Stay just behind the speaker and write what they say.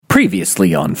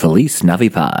Previously on Felice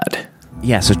Navipod.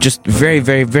 Yeah, so just very,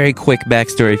 very, very quick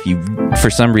backstory if you,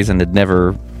 for some reason, had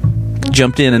never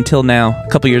jumped in until now. A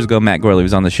couple years ago, Matt Gorley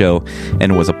was on the show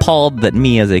and was appalled that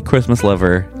me, as a Christmas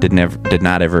lover, did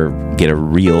not ever get a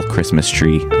real Christmas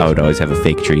tree. I would always have a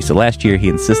fake tree. So last year, he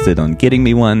insisted on getting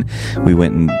me one. We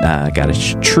went and got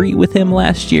a tree with him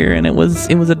last year, and it was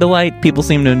a delight. People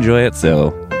seemed to enjoy it, so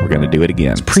we're going to do it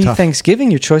again. Pre-Thanksgiving,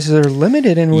 your choices are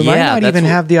limited, and we might not even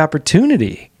have the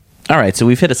opportunity. All right, so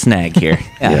we've hit a snag here.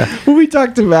 Yeah. When we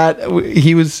talked to Matt,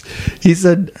 he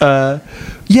said, I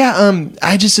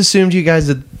just assumed you guys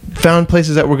had found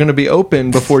places that were going to be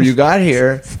open before you got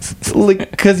here,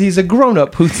 because he's a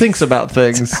grown-up who thinks about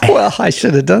things. Well, I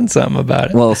should have done something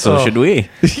about it. Well, so should we.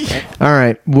 All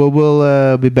right. Well,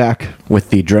 we'll be back with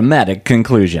the dramatic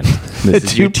conclusion. This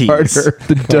is your tease.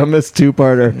 The dumbest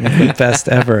two-parter. The best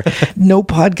ever. No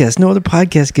other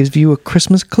podcast gives you a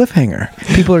Christmas cliffhanger.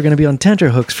 People are going to be on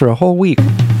tenterhooks for a whole week.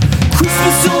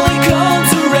 Christmas only comes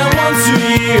around once a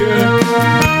year.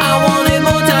 I wanted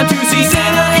more time to see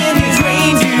Santa and his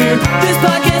reindeer. This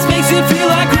podcast makes it feel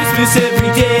like Christmas every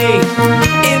day.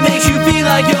 It makes you feel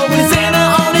like you're with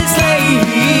Santa on his sleigh.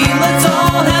 Let's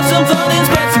all have some fun and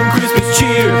spread some Christmas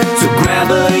cheer. So grab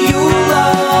a Yule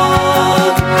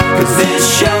log, 'cause this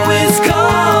show is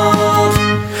called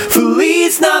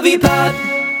Felice Navipod.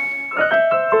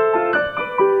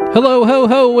 Hello, ho,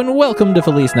 ho, and welcome to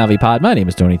Felice Navipod. My name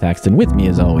is Tony Thaxton. With me,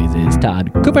 as always, is Todd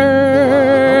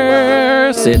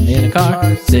Cooper. Sitting in a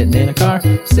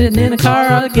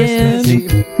car again.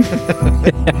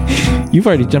 You've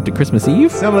already jumped to Christmas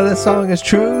Eve? Some of this song is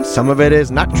true, some of it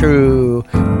is not true.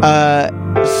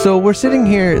 So we're sitting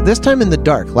here, this time in the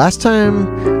dark. Last time,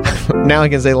 now I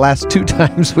can say last two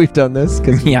times we've done this,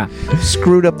 because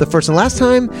screwed up the first and last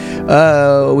time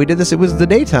we did this, it was the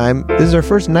daytime. This is our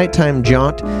first nighttime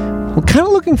jaunt. We're kind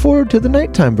of looking forward to the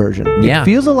nighttime version. Yeah. It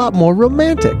feels a lot more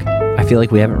romantic. I feel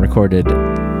like we haven't recorded...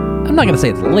 I'm not going to say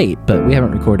it's late, but we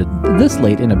haven't recorded this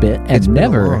late in a bit, and It's been a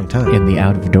never long time. in the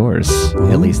out of doors,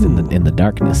 at least in the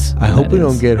darkness. I hope we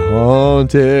don't get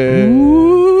haunted.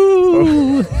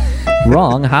 Ooh.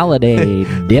 Wrong holiday,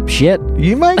 dipshit.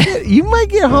 You might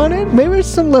get haunted. Maybe there's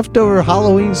some leftover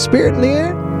Halloween spirit in the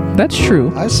air. That's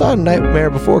true. I saw Nightmare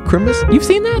Before Christmas. You've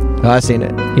seen that? I've seen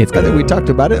it. It's I think good. we talked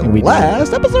about it in We the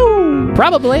last episode.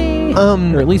 Probably.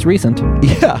 Um, or at least recent.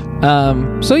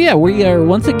 Yeah. So yeah, we are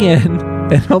once again,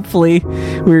 and hopefully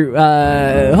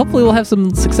we'll have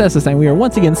some success this time. We are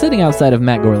once again sitting outside of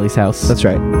Matt Gorley's house. That's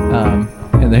right.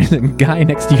 And there's a guy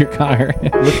next to your car.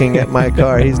 Looking at my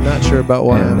car. He's not sure about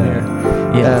why I'm here.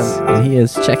 Yes, and he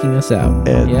is checking us out.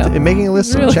 And making a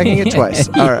list and checking it twice.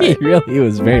 All right. He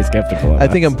was very skeptical of I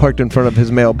think us. I'm parked in front of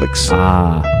his mailbox.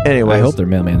 Anyways. I hope their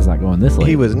mailman's not going this late.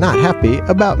 He was not happy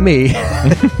about me.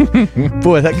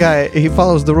 Boy, that guy, he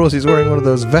follows the rules. He's wearing one of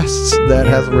those vests that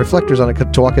has reflectors on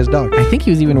it to walk his dog. I think he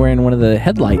was even wearing one of the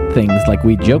headlight things like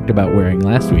we joked about wearing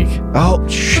last week. Oh,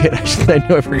 shit. I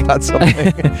know I forgot something.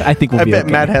 I think we'll I be bet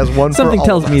okay. Matt has one Something for all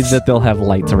tells of me us. that they'll have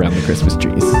lights around the Christmas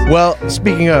trees. Well,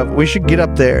 speaking of, we should get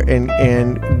up there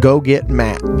and go get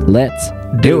Matt. Let's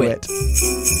do it.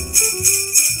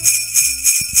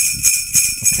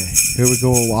 Okay, here we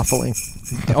go waffling.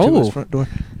 Up to his front door.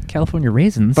 California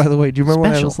raisins. By the way, do you remember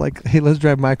when I Special. was like, hey, let's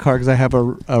drive my car because I have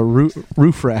a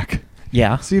roof rack.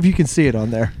 Yeah. See if you can see it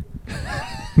on there.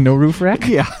 No roof rack?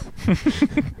 Yeah.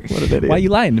 What an idiot. Why are you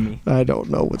lying to me? I don't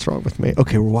know what's wrong with me.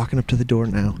 Okay, we're walking up to the door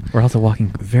now. We're also walking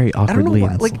very I don't know awkwardly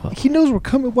why. and Like, slow. he knows we're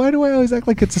coming. Why do I always act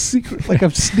like it's a secret? Like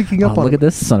I'm sneaking up on Look him. at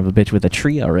this son of a bitch with a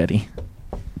tree already.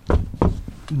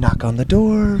 Knock on the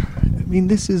door. I mean,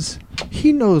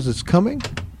 he knows it's coming.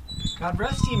 God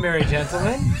rest ye, merry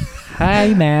gentlemen.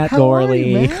 Hi, Matt How are you,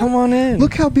 Gorley. man? Come on in.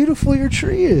 Look how beautiful your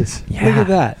tree is. Yeah. Look at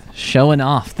that. Showing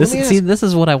off. Let me ask- This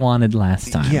is what I wanted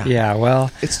last time. Yeah. Yeah,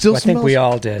 well, It still I think we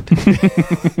smells- all did.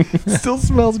 Still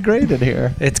smells great in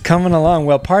here. It's coming along.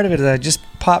 Well, part of it is I just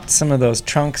popped some of those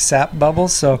trunk sap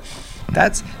bubbles, so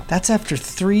that's after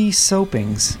 3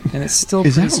 soapings, and it's still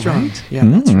Is pretty that strong. right? Yeah,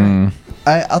 that's right.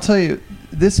 I'll tell you,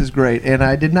 this is great, and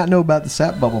I did not know about the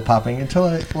sap bubble popping until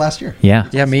last year. Yeah.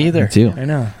 Yeah, me either. Me too. I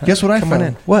know. Guess what I Come on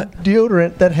found? in. What?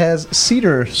 Deodorant that has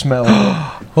cedar smell.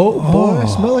 Oh boy, I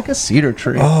smell like a cedar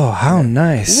tree. Oh, how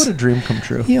nice. What a dream come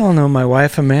true. You all know my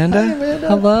wife, Amanda. Hi, Amanda.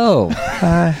 Hello.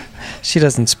 Hi. She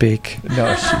doesn't speak.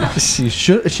 No, she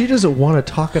should. She doesn't want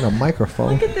to talk in a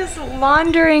microphone. Look at this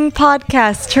wandering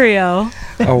podcast trio.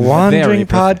 A wandering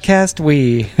podcast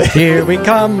we. Here we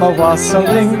come, a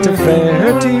wassailing to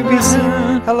fair to be seen.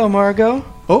 Hello, Margot.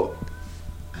 Oh,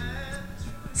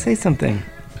 Say something.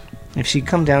 If she'd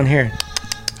come down here.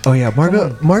 oh yeah,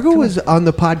 Margot. Margot was on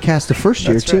the podcast the first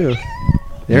year That's right. too.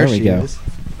 There we she go. is.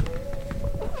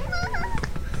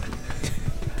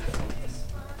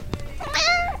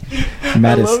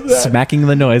 Matt is smacking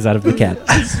the noise out of the cat.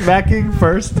 Smacking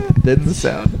first, then the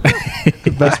sound.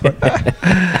 The best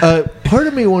part. Part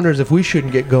of me wonders if we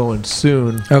shouldn't get going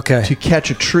soon. Okay. To catch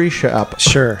a tree shop.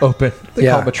 Sure. Open. They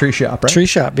Yeah. call them a tree shop, right? Tree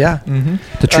shop, yeah.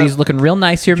 The tree's looking real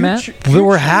nice here, Matt.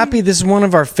 We're happy. This is one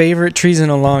of our favorite trees in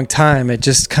a long time. It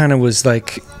just kind of was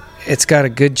like, it's got a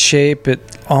good shape. It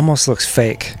almost looks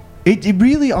fake. It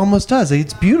really almost does.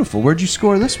 It's beautiful. Where'd you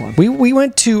score this one? We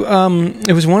went to,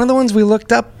 it was one of the ones we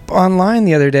looked up online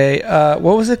the other day.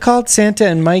 What was it called? Santa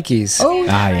and Mikey's. Oh,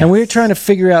 And we were trying to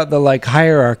figure out the like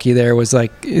hierarchy there. Was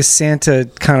like, is Santa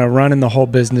kind of running the whole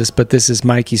business, but this is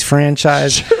Mikey's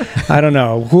franchise? I don't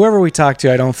know. Whoever we talked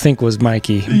to, I don't think was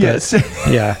Mikey. but yes.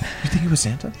 Yeah. You think it was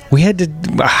Santa? We had to,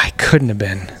 I couldn't have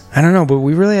been. I don't know, but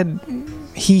we really had,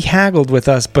 he haggled with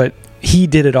us, but he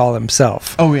did it all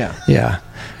himself. Oh, yeah. Yeah.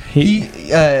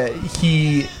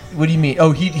 He what do you mean?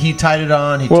 Oh, he tied it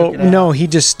on. He Well, took it out. no, he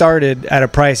just started at a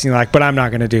price, and you're like, but I'm not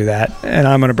going to do that, and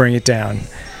I'm going to bring it down.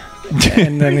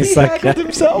 And then he's like, haggled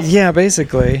himself. yeah,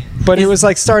 basically. But it was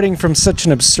like starting from such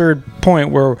an absurd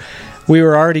point where we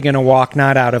were already going to walk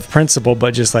not out of principle,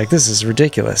 but just like, this is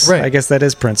ridiculous. Right. I guess that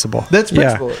is principle. That's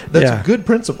Yeah. principle. That's Yeah. a good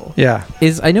principle. Yeah.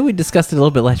 I know we discussed it a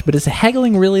little bit last, but is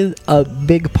haggling really a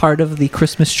big part of the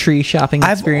Christmas tree shopping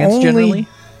I've experience only- generally?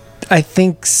 I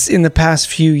think in the past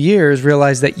few years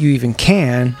realized that you even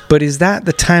can, but is that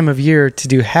the time of year to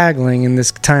do haggling in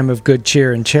this time of good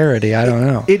cheer and charity? I don't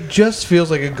know. It just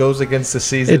feels like it goes against the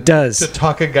season. It does. To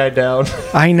talk a guy down.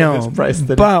 I know, his price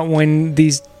than- but when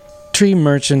these tree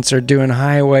merchants are doing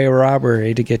highway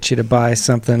robbery to get you to buy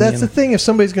something, That's you the know, thing. If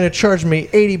somebody's going to charge me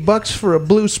 $80 for a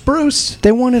blue spruce,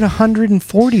 they wanted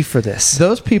 140 for this.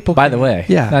 those people. By the way,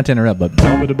 Yeah. not to interrupt, but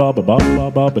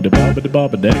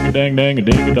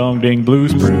ding blue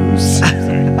spruce.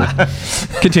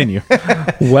 continue.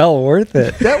 Well worth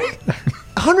it. that was,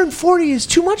 140 is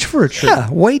too much for a tree. Yeah,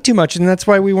 way too much, and that's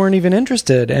why we weren't even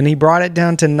interested. And he brought it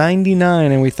down to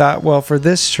 99, and we thought, well, for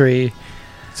this tree,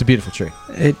 It's a beautiful tree.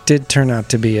 it did turn out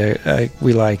to be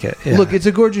we like it. Yeah. Look, it's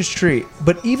a gorgeous tree.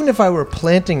 But even if I were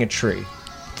planting a tree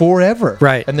forever,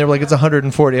 Right. and they're like, it's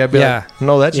 140, I'd be Yeah. like,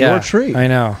 no, that's Yeah, your tree. I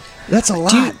know. That's a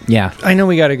lot. Yeah. I know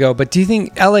we got to go, but do you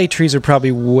think LA trees are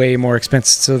probably way more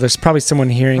expensive? So there's probably someone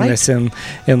hearing Right. this in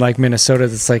like Minnesota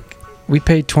that's like, we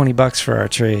paid $20 for our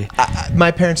tree.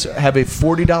 My parents have a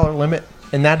 $40 limit,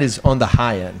 and that is on the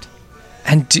high end.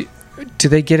 And do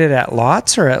they get it at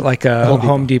Lots or at like a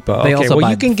Home Depot? They Okay, also well,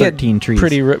 buy you can get 13 trees.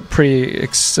 pretty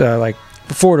like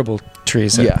affordable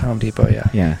trees at Yeah. Home Depot. Yeah.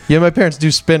 Yeah. Yeah, my parents do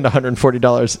spend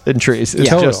 $140 in trees. It's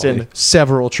Yeah. just Totally. in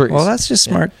several trees. Well, that's just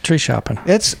smart tree shopping.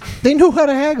 They know how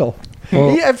to haggle.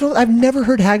 Well- Yeah, I've never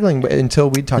heard haggling until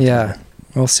we talked Yeah. about it.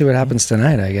 We'll see what happens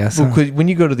tonight, I guess. huh? Well, when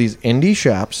you go to these indie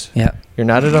shops, Yeah. you're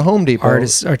not at a Home Depot.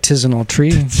 Artisanal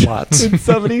tree lots. When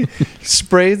somebody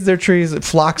sprays their trees, it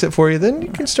flocks it for you, then you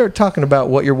can start talking about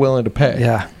what you're willing to pay.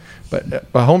 Yeah. But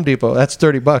a Home Depot, that's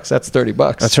 $30. That's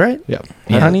 $30. That's right. Yeah.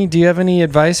 Honey, do you have any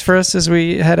advice for us as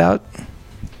we head out?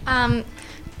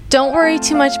 Don't worry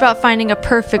too much about finding a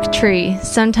perfect tree.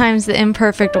 Sometimes the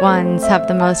imperfect ones have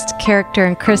the most character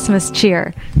and Christmas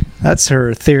cheer. That's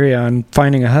her theory on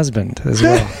finding a husband as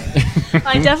well.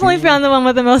 I definitely found the one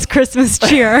with the most Christmas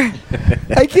cheer.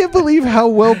 I can't believe how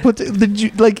well put.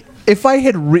 If I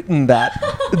had written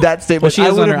that statement, she I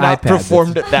has would on have her not iPad.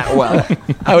 performed it that well.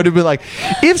 I would have been like,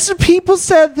 if some people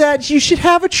said that you should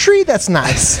have a tree, that's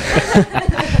nice.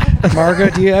 Margot,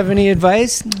 do you have any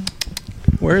advice?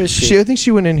 Where is she? I think she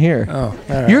went in here. Oh,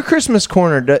 all right. Your Christmas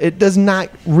corner, it does not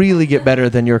really get better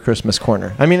than your Christmas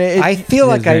corner. I mean, I feel It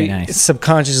like is very I nice.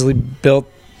 subconsciously built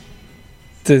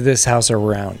this house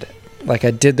around it. Like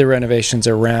I did the renovations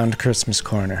around Christmas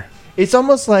Corner. it's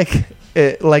almost like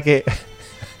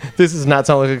this is not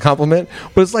sound like a compliment,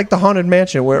 but it's like the Haunted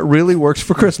Mansion where it really works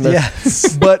for Christmas.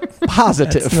 Yes. But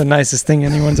positive. That's the nicest thing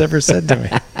anyone's ever said to me.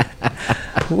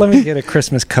 Let me get a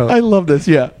Christmas coat. I love this.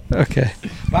 Yeah. Okay.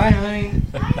 Bye, honey.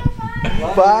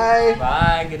 Bye.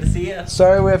 Bye. Good to see you.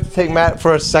 Sorry we have to take Matt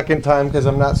for a second time because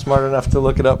I'm not smart enough to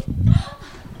look it up.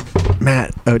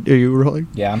 Matt, are you rolling?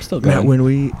 Yeah, I'm still Matt, going.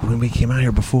 when we came out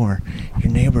here before,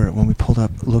 your neighbor, when we pulled up,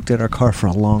 looked at our car for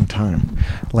a long time.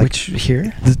 Like Which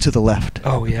here? to the left.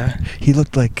 Oh yeah. He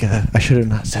looked like I should have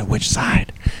not said which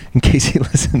side, in case he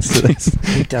listens to this.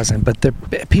 He doesn't, but the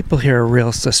people here are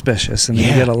real suspicious, and Yeah.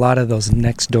 they get a lot of those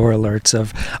next door alerts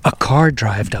of a car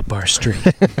drived up our street.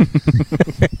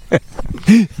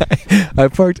 I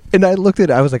parked and I looked at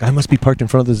it. I was like, I must be parked in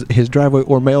front of his driveway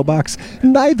or mailbox.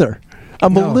 Neither.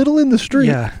 I'm No. a little in the street.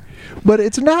 Yeah. but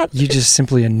it's not. You just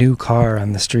simply a new car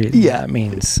on the street. Yeah. That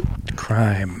means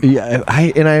crime. Yeah,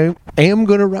 I am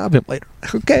going to rob him later.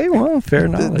 Okay, well, fair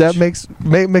knowledge. That makes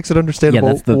it understandable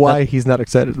Yeah, that's why he's not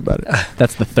excited about it.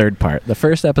 That's the third part. The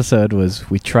first episode was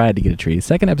we tried to get a tree.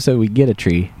 Second episode, we get a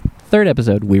tree. Third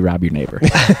episode, we rob your neighbor.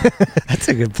 That's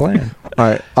a good plan. All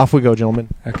right, off we go, gentlemen.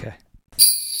 Okay.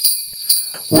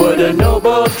 Would a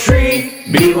noble tree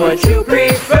be what you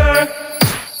prefer?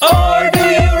 Or do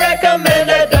you recommend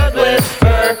a Douglas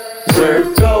fir?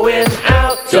 We're going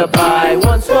out to buy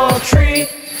one small tree.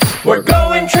 We're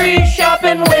going tree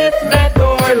shopping with Matt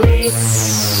Gorley.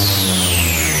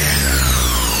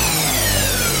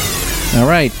 All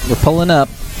right, we're pulling up.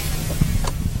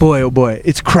 Boy, oh boy,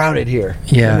 it's crowded here.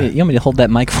 Yeah. You want me to hold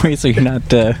that mic for you so you're not...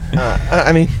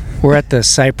 I mean, We're at the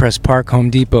Cypress Park Home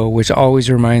Depot, which always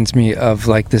reminds me of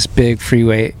like this big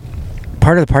freeway.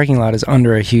 Part of the parking lot is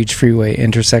under a huge freeway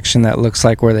intersection that looks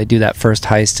like where they do that first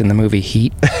heist in the movie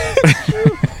Heat.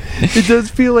 it does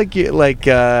feel like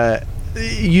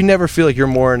you never feel like you're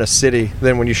more in a city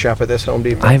than when you shop at this Home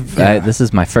Depot. This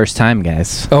is my first time,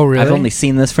 guys. Oh, really? I've only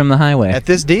seen this from the highway. At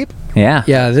this deep, Yeah.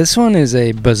 Yeah, this one is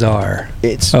a bazaar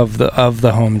it's of the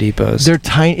Home Depots. they're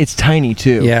tiny. It's tiny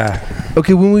too. Yeah.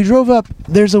 Okay, when we drove up,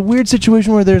 there's a weird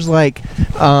situation where there's like,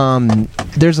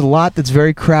 there's a lot that's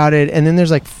very crowded, and then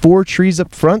there's like 4 trees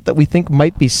up front that we think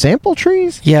might be sample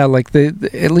trees. Yeah, like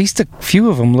at least a few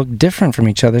of them look different from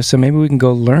each other, so maybe we can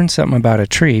go learn something about a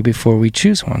tree before we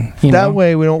choose one. That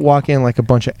way, we don't walk in like a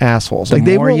bunch of assholes. The Like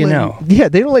they more won't you let know. Yeah,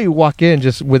 they don't let you walk in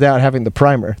just without having the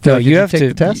primer. No, Like, you did have take to.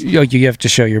 the test. You have to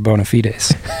show your bona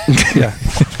fides. Yeah.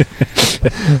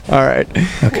 All right.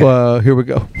 Okay. Well, here we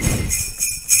go.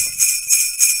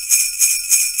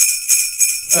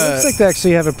 It looks like they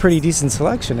actually have a pretty decent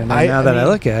selection in there now that I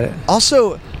look at it.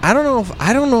 Also, I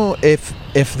don't know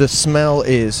if the smell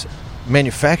is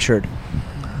manufactured,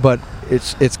 but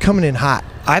it's coming in hot.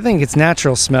 I think it's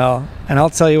natural smell, and I'll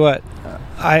tell you what,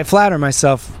 I flatter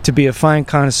myself to be a fine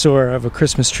connoisseur of a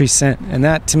Christmas tree scent, and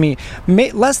that to me,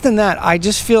 less than that, I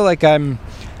just feel like I'm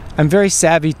very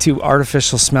savvy to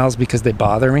artificial smells because they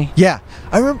bother me. Yeah,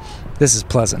 I remember. This is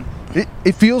pleasant.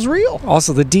 It feels real.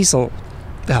 Also, the diesel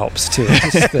helps too.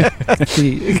 Just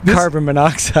the carbon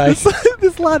monoxide.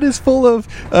 This lot is full of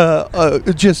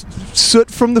just soot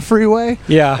from the freeway.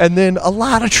 Yeah. and then a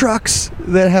lot of trucks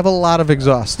that have a lot of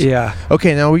exhaust. Yeah.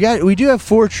 Okay, now we do have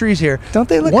 4 trees here. Don't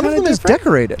they look One of kinda them is different?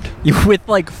 decorated. With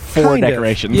like 4 Kind of.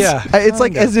 decorations. Yeah. It's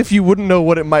like Kind of. as if you wouldn't know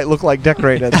what it might look like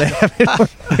decorated. They have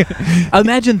it.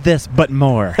 Imagine this, but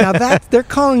more. Now they're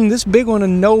calling this big one a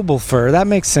noble fir. That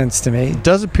makes sense to me. It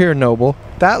does appear noble.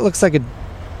 That looks like a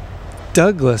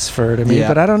Douglas fir to me, Yeah.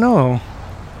 but I don't know.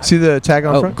 See the tag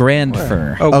on Oh, front? grand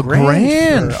fir. Oh, A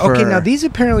grand fir. Okay, now these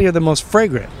apparently are the most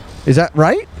fragrant. Is that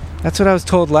right? That's what I was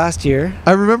told last year.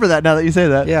 I remember that now that you say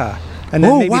that. Yeah. And then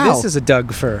Oh, maybe wow. this is a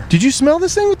Doug fir. Did you smell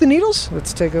this thing with the needles?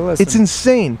 Let's take a listen. It's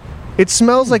insane. It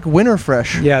smells like winter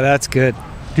fresh. Yeah, that's good.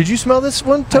 Did you smell this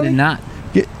one, I Tony? did not.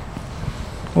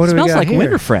 What do we Smells got like here?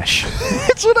 winter fresh.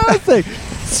 That's what I was saying.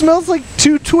 It smells like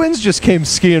 2 twins just came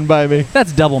skiing by me.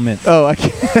 That's double mint. Oh, I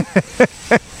can't.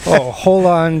 Oh, hold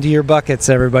on to your buckets,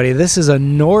 everybody. This is a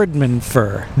Nordman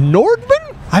fir.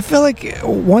 Nordman? I feel like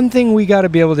one thing we got to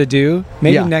be able to do,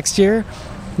 maybe Yeah. next year,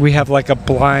 we have like a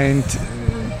blind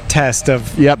test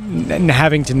of Yep.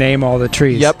 having to name all the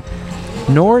trees. Yep.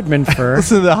 Nordman fir.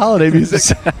 Listen to the holiday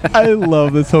music. I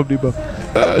love this Home Depot.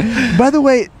 By the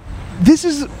way, this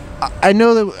is. I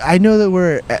know that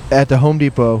we're at the Home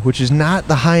Depot, which is not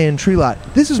the high-end tree lot.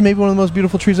 This is maybe one of the most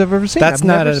beautiful trees I've ever seen. That's I've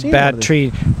not never a seen one of bad this.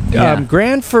 tree. Yeah.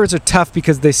 Grand firs are tough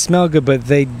because they smell good, but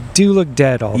they do look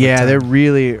dead all the Yeah, time. they're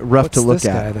really rough What's to look this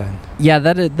at. guy then? Yeah,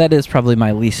 that is probably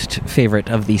my least favorite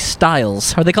of the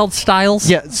styles. Are they called styles?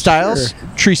 Yeah, styles,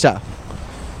 tree style.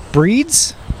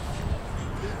 Breeds?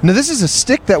 Now this is a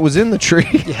stick that was in the tree.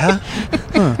 Yeah.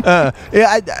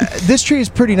 This tree is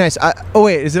pretty nice. Oh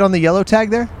wait, is it on the yellow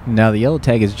tag there? No, the yellow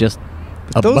tag is just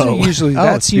a Those bow. are usually Oh,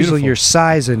 that's it's usually beautiful. your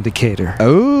size indicator.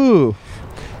 Oh.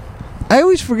 I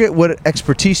always forget what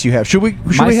expertise you have. Should we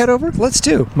head over? Let's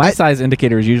do. My size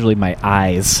indicator is usually my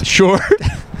eyes. Sure.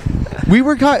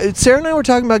 Sarah and I were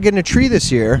talking about getting a tree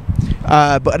this year,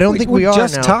 but I don't think we We're are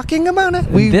just now. talking about it.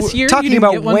 We This were year? You talking didn't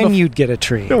about get one when bef- you'd get a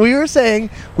tree. We were saying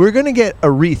we're going to get a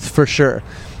wreath for sure.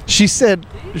 She said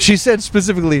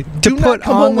specifically To do not put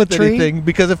come on home the with tree? anything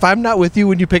because if I'm not with you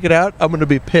when you pick it out, I'm going to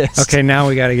be pissed. Okay, now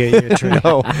we got to get you a tree.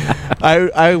 No,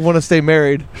 I want to stay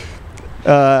married.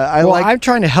 I'm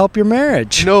trying to help your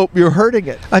marriage. Nope, you're hurting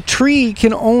it. A tree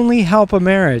can only help a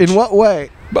marriage. In what way?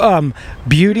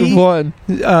 Beauty, One.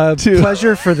 Two.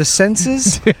 pleasure for the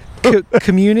senses,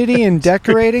 community and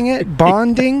decorating it,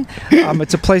 bonding.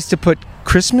 It's a place to put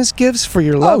Christmas gifts for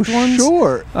your loved ones.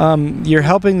 Sure. You're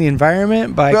helping the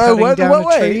environment by cutting down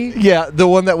a tree. Yeah, the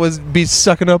one that be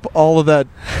sucking up all of that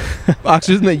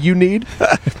oxygen that you need.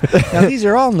 Now, these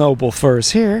are all noble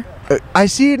firs here. I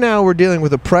see now we're dealing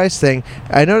with a price thing.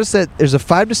 I noticed that there's a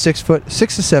 5 to 6 foot,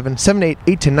 6 to 7, 7 to 8,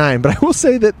 8 to 9. But I will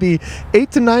say that the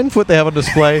 8 to 9 foot they have on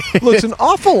display looks an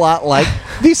awful lot like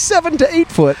the 7 to 8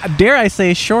 foot. Dare I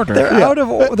say shorter? They're out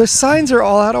of the signs are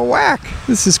all out of whack.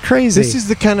 This is crazy. This is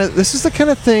the kind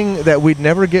of thing that we'd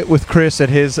never get with Chris at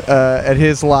his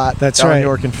lot. That's on right.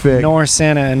 York and Fig. Nor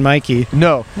Santa and Mikey.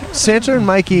 No, Santa and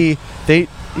Mikey. He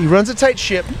runs a tight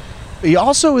ship. He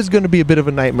also is going to be a bit of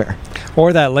a nightmare.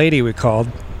 Or that lady we called.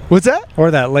 What's that?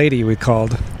 Or that lady we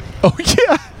called. Oh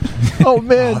yeah. Oh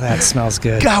man. Oh, that smells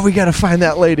good. God, we got to find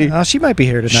that lady. Oh, she might be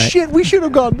here tonight. Shit, we should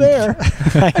have gone there.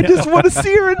 I just want to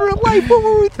see her in real life. What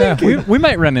were we thinking? We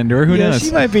might run into her. Who knows?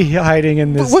 She might be hiding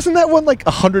in this. Wasn't that one like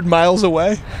 100 miles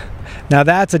away? Now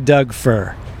that's a Doug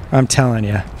fir. I'm telling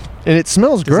you. And it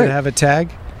smells Does great. it have a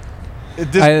tag?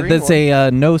 That's a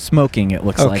no smoking. It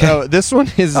looks like. No, this one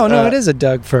is. Oh no, it is a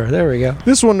Doug fir. There we go.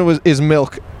 This one is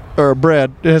milk or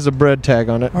bread. It has a bread tag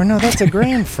on it. Or no, that's a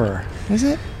grand fir. Is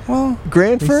it? Well,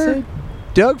 Grand we fir, said-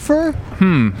 Doug fir.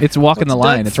 It's walking What's the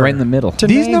line. Doug It's right in fir? the middle. To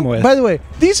These name with. by the way,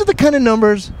 these are the kind of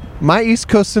numbers my East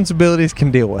Coast sensibilities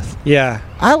can deal with. Yeah.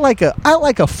 I like a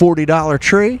 $40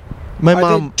 tree. My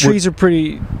mom trees are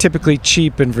pretty typically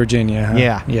cheap in Virginia. Huh?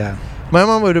 Yeah. Yeah. My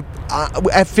mom would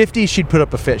at 50 she'd put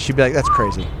up a fit. She'd be like, "That's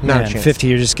crazy, not Man, a chance." 50,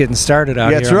 you're just getting started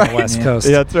out That's here right. on the West Coast.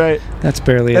 Yeah, that's right. That's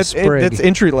barely a sprig. That's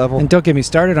entry level. And don't get me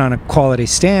started on a quality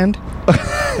stand.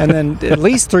 And then at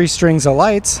least 3 strings of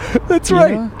lights. That's you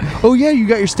right. know? Oh yeah, you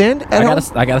got your stand at home?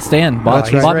 I got a stand. Oh,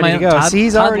 he's ready to go. See,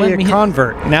 he's already a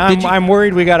convert. Now I'm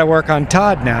worried we got to work on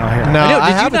Todd now here. No, I know, I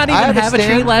did you have not I even have have a tree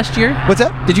stand. last year? What's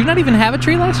that? Did you not even have a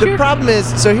tree last The year? problem is,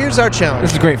 so here's our challenge.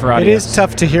 This is great for It audio. is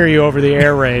tough to hear you over the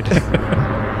air raid.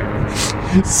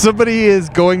 Somebody is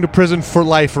going to prison for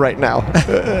life right now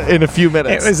in a few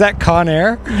minutes. Is that Con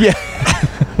Air? Yeah.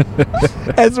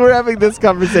 As we're having this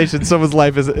conversation, someone's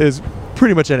life is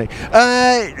pretty much ending.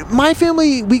 My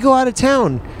family, we go out of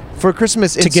town for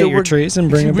Christmas To get your trees and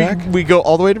bring them back? We go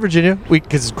all the way to Virginia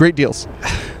because it's great deals.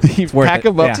 You worth pack it,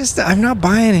 them up. yeah. I'm not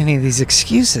buying any of these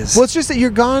excuses. Well, it's just that you're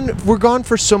gone. We're gone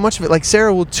for so much of it. Like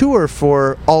Sarah will tour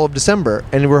for all of December,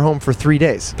 and we're home for 3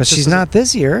 days. But she's not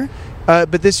this year.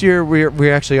 But this year we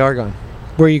actually are gone.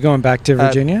 Where are you going back to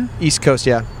Virginia? East Coast,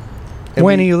 yeah. And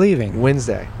When are you leaving?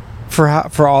 Wednesday.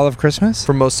 For all of Christmas?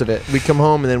 For most of it. We come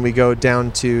home and then we go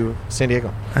down to San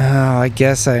Diego. Oh, I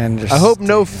guess I understand. I hope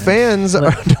no fans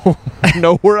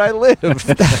know where I live.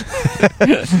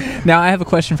 Now I have a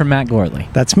question from Matt Gorley.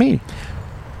 That's me.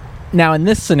 Now in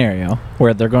this scenario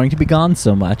where they're going to be gone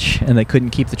so much and they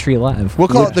couldn't keep the tree alive, We'll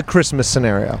call it the Christmas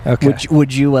scenario. Okay.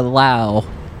 would you allow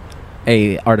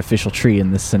a artificial tree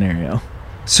in this scenario?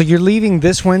 So you're leaving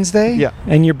this Wednesday? Yeah.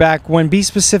 And you're back when? Be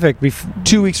specific.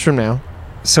 2 weeks from now.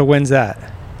 So when's that?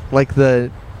 Like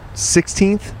the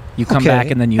 16th. You come Okay.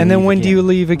 back and then you And then leave when do again. you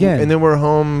leave again? And then we're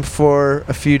home for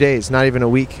a few days, not even a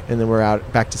week, and then we're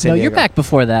out back to San No, Diego. you're back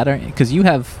before that, aren't you? Because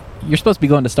you're supposed to be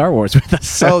going to Star Wars with us.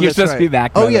 So you're that's supposed to be right.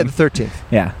 back. Oh by yeah, then. the 13th.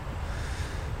 Yeah.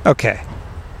 Okay.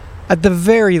 At the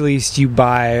very least, you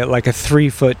buy like a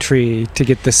 3-foot tree to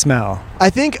get the smell. I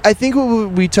think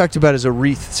what we talked about is a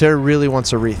wreath. Sarah really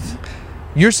wants a wreath.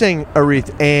 You're saying a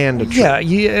wreath and a tree.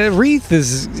 Yeah, a wreath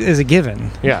is a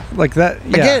given. Yeah. Like that.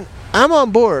 Yeah. Again, I'm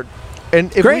on board.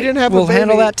 And if Great. we didn't have We'll a baby,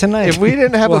 handle that tonight. If we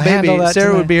didn't have We'll a baby, handle that Sarah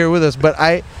tonight. would be here with us. But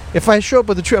if I show up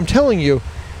with a tree, I'm telling you,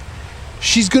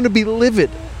 she's going to be livid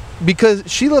because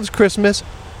she loves Christmas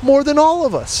more than all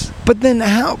of us. But then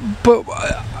how? But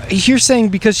you're saying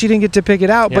because she didn't get to pick it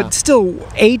out, Yeah. but still,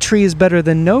 a tree is better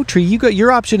than no tree.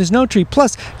 Your option is no tree.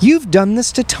 Plus, you've done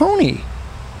this to Tony.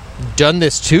 Done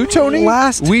this too, Tony?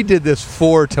 We did this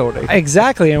for Tony.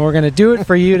 Exactly, and we're going to do it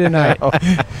for you tonight.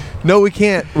 No, we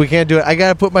can't. We can't do it. I got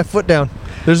to put my foot down.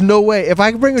 There's no way. If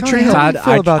I can bring a Tony, tree how home, do you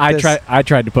feel about this? I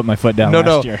tried to put my foot down No, last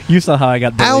no. year. You saw how I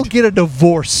got bullied. I'll get a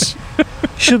divorce.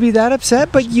 She'll be that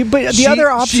upset, but the She-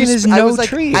 other option she's- is I no was like-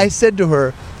 tree. I said to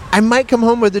her, I might come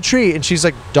home with a tree. And she's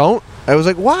like, don't. I was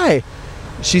like, why?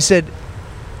 She said,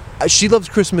 she loves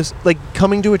Christmas, like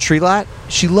coming to a tree lot.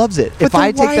 She loves it. But if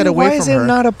I then take that away why from is her, it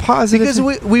not a positive?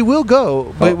 because we will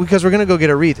go, but because we're gonna go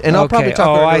get a wreath, and I'll probably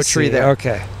talk her I to a tree see. there.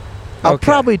 Okay. I'll Okay.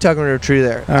 probably talk her to a tree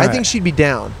there. All I right. think she'd be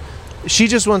down. She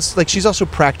just wants, like, she's also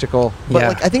practical, but Yeah.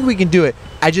 like I think we can do it.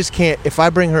 I just can't. If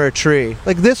I bring her a tree,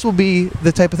 like this will be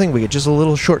the type of thing we get, just a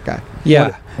little short guy.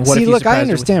 Yeah. What See, if you look, I surprise her with-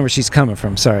 understand where she's coming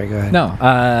from. Sorry, go ahead. No.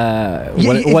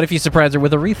 Yeah, What if you surprise her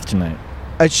with a wreath tonight?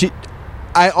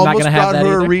 I almost gonna have got that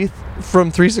her a either? wreath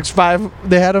from 365.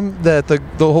 They had them, the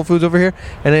Whole Foods over here,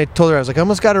 and I told her, I was like, I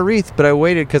almost got a wreath, but I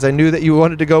waited because I knew that you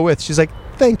wanted to go with. She's like,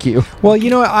 thank you. Well, you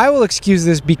know what? I will excuse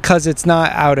this because it's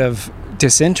not out of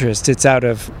disinterest. It's out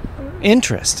of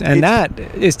interest, and that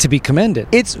is to be commended.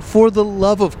 It's for the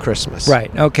love of Christmas.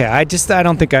 Right. Okay. I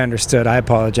don't think I understood. I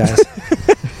apologize.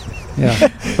 Yeah.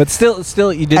 But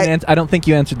still, you didn't. I don't think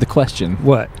you answered the question.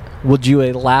 What? Would you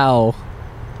allow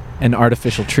an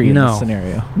artificial tree in No. this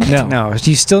scenario? No.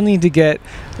 You still need to get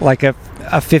like a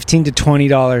 $15 to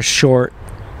 $20 short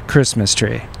Christmas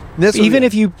tree. Even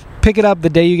if you pick it up the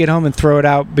day you get home and throw it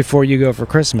out before you go for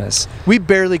Christmas. We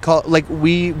barely call, like,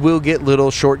 we will get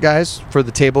little short guys for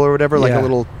the table or whatever, like Yeah. a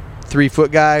little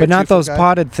 3-foot guy. But or not 2-foot those guy.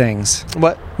 potted things.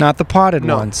 What? Not the potted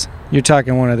No. ones. You're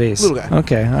talking one of these. Little guy.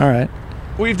 Okay. All right.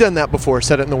 We've done that before,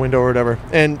 set it in the window or whatever.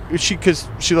 And because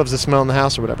she loves the smell in the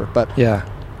house or whatever. But Yeah.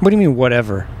 What do you mean,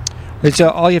 whatever? It's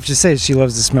all you have to say is she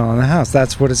loves the smell in the house.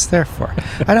 That's what it's there for.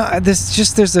 I don't.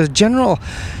 There's a general,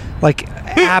 like,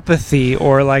 apathy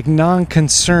or like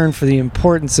non-concern for the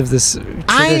importance of this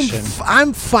tradition.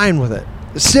 I'm fine with it.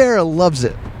 Sarah loves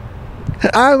it.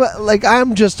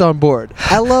 I'm just on board.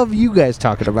 I love you guys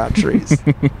talking about trees.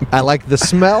 I like the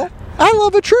smell. I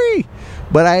love a tree.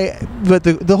 But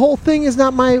the whole thing is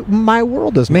not my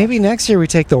world as much. Maybe next year we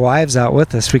take the wives out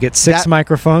with us. We get 6 That-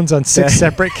 microphones on 6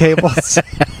 separate cables.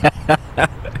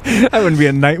 That wouldn't be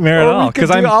a nightmare at Or we all. could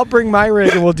I'll bring my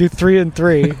rig and we'll do 3 and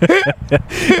 3.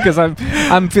 Because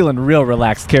I'm feeling real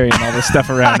relaxed carrying all this stuff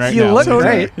around right You now. look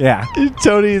great. Yeah.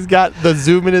 Tony's got the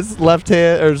zoom in his left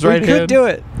hand or his right We hand. could do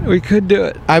it. We could do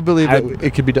it. I believe that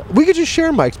it could be done. We could just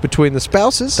share mics between the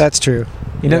spouses. That's true.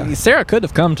 You know, Sarah could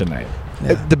have come tonight.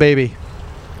 The baby.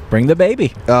 Bring the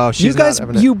baby. Oh, she's You guys, not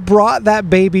having it. you brought that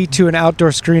baby to an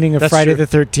outdoor screening of That's Friday true.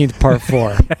 the 13th Part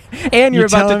 4. And you're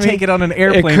about telling to me take it on an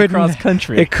airplane across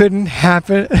country. It couldn't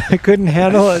happen. It couldn't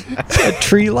handle a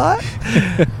tree lot.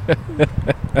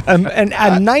 And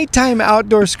a nighttime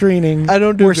outdoor screening. I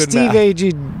don't do where good Steve math.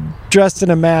 Agee dressed in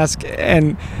a mask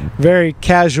and very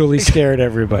casually scared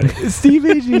everybody. Steve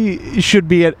Agee should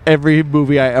be at every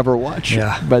movie I ever watch.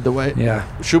 Yeah. By the way. Yeah.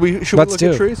 Should we Let's look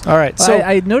do. at trees? All right. So So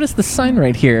I noticed the sign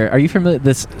right here. Are you familiar with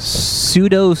this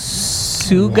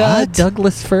Pseudo-Suga What?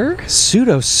 Douglas fir?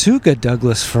 Pseudo-Suga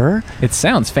Douglas fir. It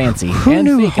sounds fancy. Who and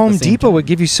knew fake at the Home same Depot time. would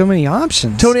give you so many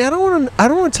options? Tony, I don't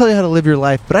want to tell you how to live your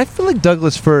life, but I feel like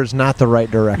Douglas fir is not the right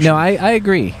direction. No, I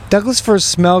agree. Douglas firs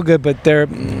smell good, but they're,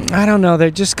 I don't know,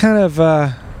 they're just kind of,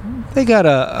 they got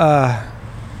a,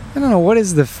 I don't know, what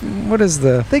is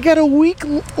the, They got a weak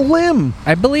limb.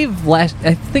 I believe I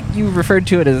think you referred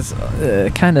to it as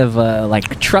kind of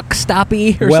like truck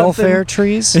stoppy or welfare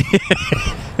trees?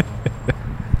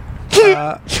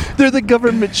 They're the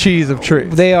government cheese of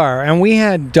trees. They are, and we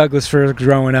had Douglas firs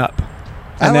growing up.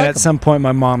 I And then like at 'em. some point,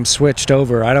 my mom switched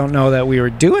over. I don't know that we were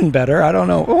doing better. I don't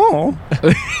know. Oh,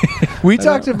 We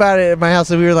talked about it at my house,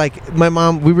 and we were like, my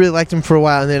mom, we really liked him for a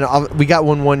while, and then we got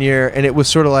one year, and it was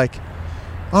sort of like,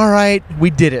 all right, we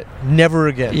did it, never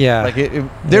again. Yeah. Like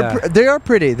Yeah. they are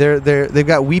pretty. They've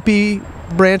got weepy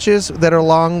branches that are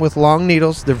long with long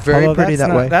needles. They're very Although pretty that's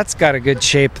that not- way. That's got a good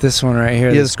shape. This one right here,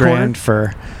 Yeah, this this corner? grand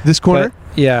fir. This corner,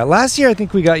 But, yeah, last year I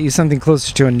think we got you something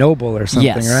closer to a noble or something,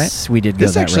 yes, right? we did go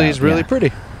this that actually route, is really yeah.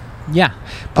 pretty. Yeah.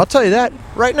 I'll tell you that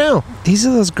right now. These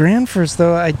are those grand firs,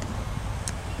 though.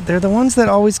 They're the ones that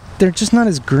they're just not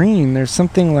as green. There's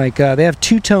something like they have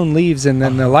two-tone leaves, and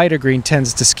then the lighter green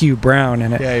tends to skew brown,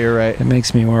 and Yeah, you're right. it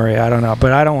makes me worry. I don't know,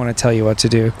 but I don't want to tell you what to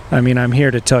do. I mean, I'm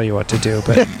here to tell you what to do,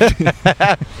 but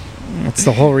that's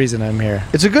the whole reason I'm here.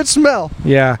 It's a good smell.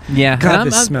 Yeah. Yeah. God,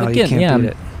 And this smell, again, you can't yeah, beat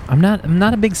it. I'm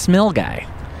not a big smell guy.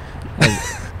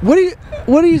 What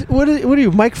are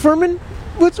you, Mike Furman?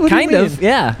 What do Kind you mean? of.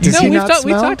 Yeah. Does he not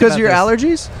we smell? talked Because about of your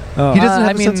this. allergies? Oh. He doesn't I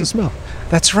have a mean- sense of smell.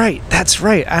 That's right. That's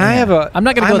right. And I Yeah. have I'm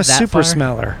not gonna I'm go a that super far.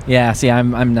 smeller. Yeah, see,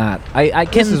 I'm not. I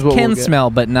This is what can we'll get. smell,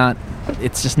 but not.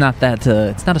 It's just not that.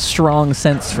 It's not a strong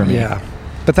sense for me. Yeah.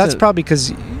 But that's So- probably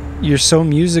because you're so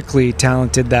musically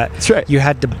talented that That's right. you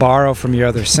had to borrow from your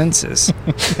other senses.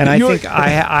 And I You're- think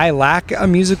I lack a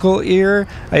musical ear.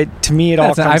 To me, it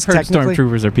all comes I've heard technically.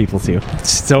 stormtroopers are people too.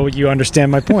 So you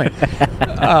understand my point.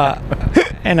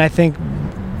 And I think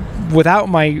without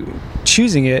my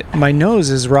choosing it, my nose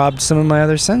has robbed some of my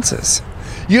other senses.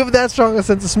 You have that strong a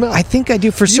sense of smell. I think I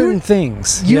do for certain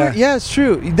things. Yeah, it's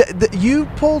true. You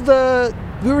pulled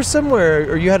we were somewhere,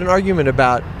 or you had an argument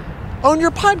about. On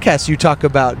your podcast, you talk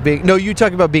about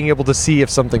being able to see if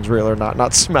something's real or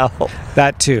not smell.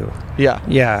 That too. Yeah.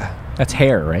 Yeah. That's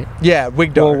hair, right? Yeah,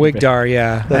 Wigdar. Well, Wigdar,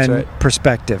 yeah. That's and right.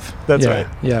 perspective. That's Yeah, right.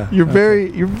 Yeah. You're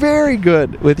Okay. very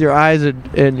good with your eyes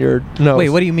and your nose. Wait,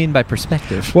 what do you mean by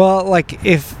perspective? Well, like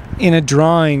if in a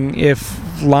drawing, if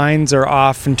lines are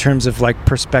off in terms of like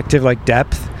perspective, like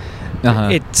depth,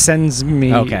 it sends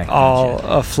me all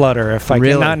aflutter. If I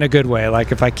Really? not in a good way.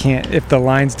 Like if the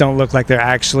lines don't look like they're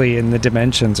actually in the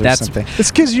dimensions or something.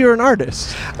 It's because you're an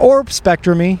artist. Or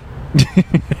spectrumy.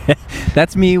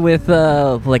 That's me with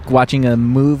like watching a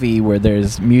movie where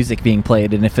there's music being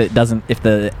played, and if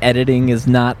the editing is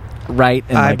not right,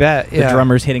 and I like, bet, the yeah.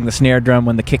 drummer's hitting the snare drum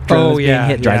when the kick drum is being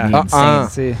hit, drives me insane.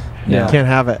 See, Yeah. Can't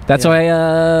have it. That's why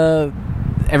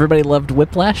everybody loved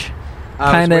Whiplash.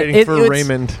 I was waiting for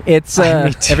Raymond. It's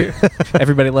Me too.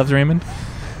 everybody loves Raymond.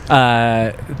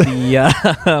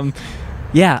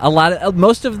 Yeah,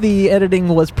 most of the editing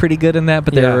was pretty good in that,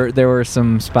 but there were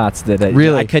some spots that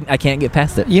I can't get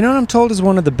past it. You know what I'm told is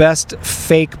one of the best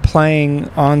fake playing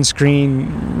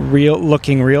on-screen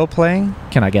real playing?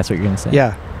 Can I guess what you're gonna say?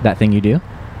 Yeah. That thing you do?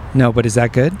 No, but is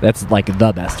that good? That's like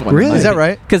the best one. Really? Is that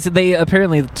right? Because they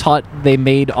apparently they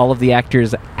made all of the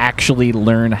actors actually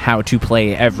learn how to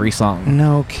play every song.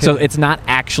 No kidding. So it's not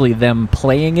actually them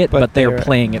playing it, but they're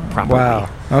playing it properly. Wow.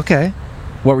 Okay.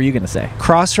 What were you going to say?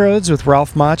 Crossroads with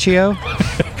Ralph Macchio?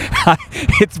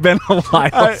 It's been a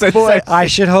while since I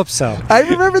should hope so. I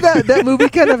remember that movie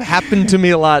kind of happened to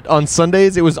me a lot on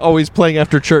Sundays. It was always playing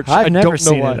after church. I've I never don't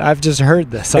know seen why. it. I've just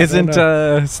heard this.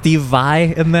 Isn't Steve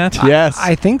Vai in that? Yes.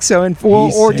 I think so. And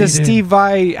or does Steve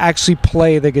Vai actually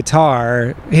play the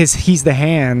guitar? He's the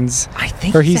hands. I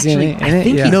think Or he's in it. I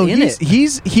think Yeah. he's No, in it.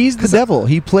 he's the devil.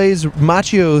 He plays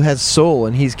Machio has soul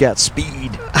and he's got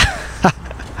speed.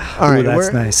 All right,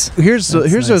 that's nice. Here's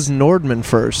That's nice. those Nordman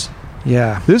furs.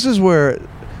 Yeah. This is where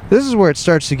it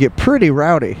starts to get pretty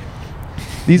rowdy.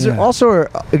 These Yeah. are also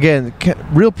again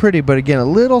real pretty, but again a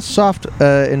little soft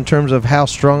in terms of how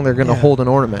strong they're going to hold an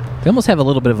ornament. They almost have a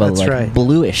little bit of a That's right.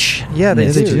 bluish. Yeah, they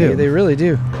They do. do. They really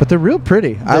do. But they're real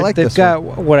pretty. I like They've this got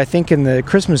one. what I think in the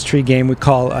Christmas tree game we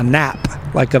call a nap,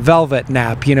 like a velvet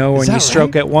nap. You know, when that you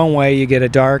stroke right? it one way, you get a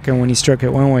dark, and when you stroke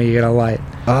it one way, you get a light.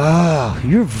 Oh,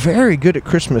 you're very good at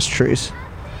Christmas trees.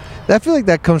 I feel like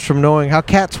that comes from knowing how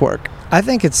cats work. I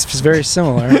think it's very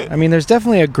similar. I mean, there's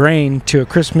definitely a grain to a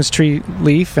Christmas tree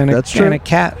leaf and That's true. a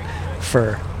cat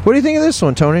fur. What do you think of this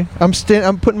one, Tony?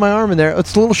 I'm putting my arm in there.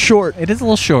 It's a little short, It is a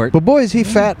little short. but boy, is he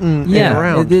fat and yeah,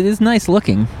 round. it is nice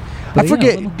looking. I But, yeah,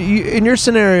 forget. a little- In your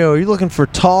scenario, are you looking for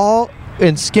tall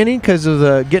and skinny because of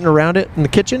the getting around it in the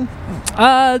kitchen?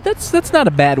 That's not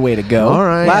a bad way to go. All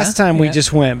right. Last time we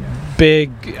just went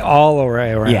big all the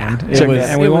way around. Yeah, It was-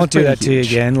 and we it was won't do that pretty to you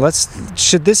huge. again.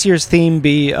 Should this year's theme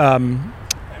be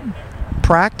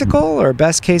practical or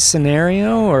best case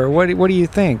scenario, or what do you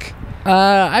think?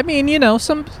 I mean,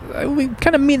 we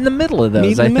kind of meet in the middle of those.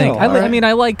 Meet in the I think. middle, all I mean,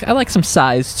 I like some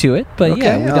size to it, but Okay,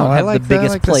 yeah, we oh, don't I have like the that. I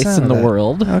biggest like the place sound in of the that.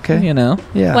 world. Okay.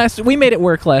 Yeah. We made it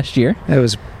work last year. It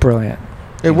was brilliant.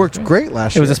 It worked great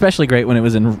last It year. was especially great when it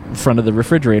was in front of the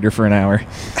refrigerator for an hour.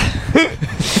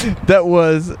 That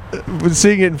was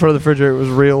seeing it in front of the refrigerator was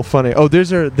real funny. Oh,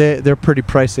 they're pretty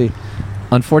pricey.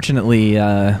 Unfortunately,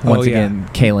 once yeah. again,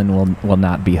 Kaylin will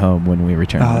not be home when we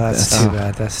return. Oh, with that's this. too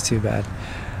bad. That's too bad.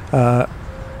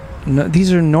 No,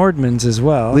 these are Nordmans as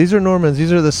well. These are Normans.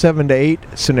 These are the 7 to 8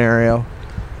 scenario.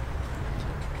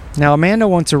 Now, Amanda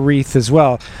wants a wreath as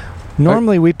well.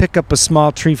 Normally, we pick up a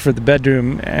small tree for the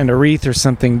bedroom and a wreath or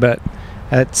something, but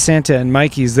at Santa and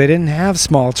Mikey's, they didn't have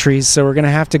small trees, so we're going to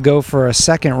have to go for a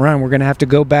second run. We're going to have to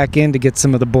go back in to get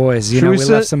some of the boys. Should we We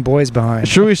sit- left some boys behind.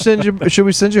 Should we send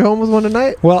you home with one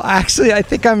tonight? Well, actually, I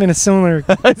think I'm in a similar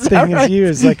thing as you.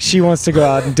 Is like she wants to go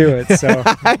out and do it, so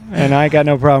and I got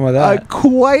no problem with I that.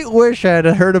 quite wish I had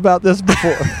heard about this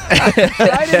before.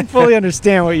 I didn't fully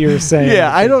understand what you were saying.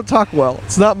 Yeah, I don't talk well.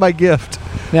 It's not my gift.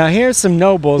 Now here's some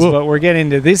nobles, Whoa. but we're getting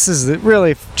to this is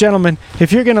really, gentlemen.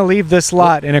 If you're going to leave this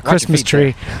lot in a Christmas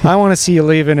tree, I want to see you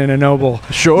leave it in a noble.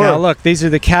 Sure. Now look, these are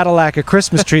the Cadillac of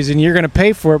Christmas trees, and you're going to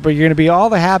pay for it, but you're going to be all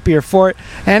the happier for it.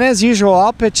 And as usual,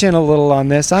 I'll pitch in a little on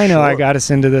this. I know I Sure. got us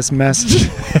into this mess.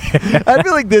 I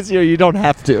feel like this year you don't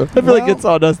have to. I feel like Well- it's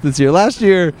on us this year. Last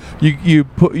year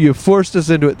you forced us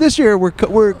into it. This year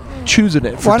we're choosing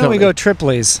it. For Why don't we Tony. go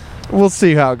Tripley's? We'll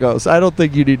see how it goes. I don't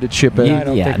think you need to chip in. I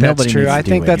don't Yeah, think that's nobody true. needs to I do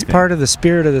think that's anything. part of the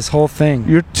spirit of this whole thing.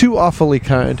 You're too awfully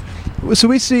kind. So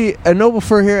we see a noble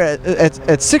fir here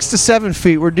at 6 to 7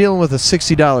 feet. We're dealing with a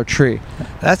 $60 tree.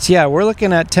 We're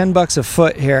looking at $10 a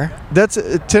foot here. That's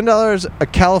 $10 a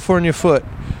California foot.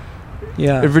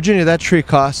 Yeah. In Virginia, that tree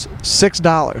costs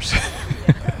 $6.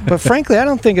 But frankly, I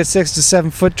don't think a 6 to 7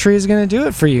 foot tree is going to do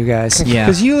it for you guys. Yeah.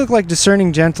 Because you look like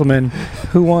discerning gentlemen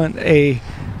who want a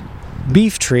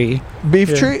beef tree. Beef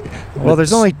Yeah. tree? Well,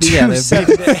 there's only two. Yeah,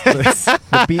 the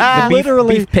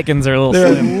beef pickings are a little There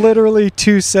are slim. literally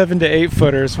 2 7 to 8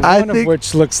 footers, I one of think-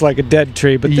 which looks like a dead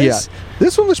tree. But this,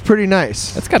 This one looks pretty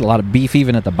nice. It's got a lot of beef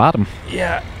even at the bottom.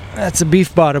 yeah, that's a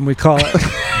beef bottom, we call it.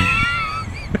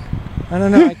 I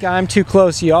don't know. I'm too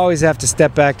close. You always have to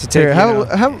step back to take.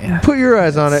 Here, put your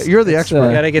eyes on it. You're the It's, expert.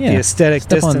 You got to get the Yeah. aesthetic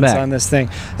Step on distance back. on this thing.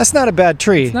 That's not a bad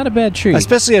tree. It's not a bad tree.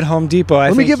 Especially at Home Depot.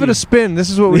 Let me give it a spin. This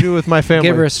is what we do with my family.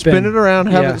 Give her a spin. Spin it around,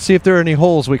 have Yeah. it, see if there are any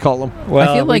holes, we call them. Well,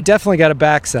 I feel we like- definitely got a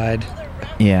backside.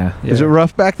 Yeah. Is it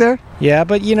rough back there? Yeah,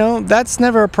 but that's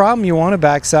never a problem. You want a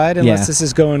backside unless Yeah. this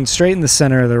is going straight in the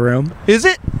center of the room. Is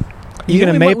it? You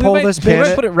gonna maypole this We might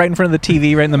bitch? put it right in front of the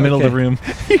TV, right in the middle of the Okay. room.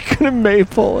 You're gonna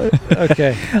maypole it.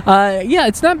 Okay. Yeah,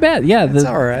 it's not bad. Yeah, It's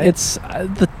all right. It's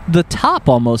the top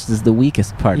almost is the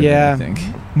weakest part Yeah. of it, I think.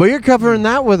 But you're covering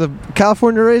that with a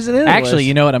California raisin anyways. Actually,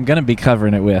 you know what I'm going to be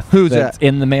covering it with? Who's That's that?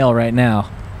 in the mail right now.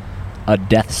 A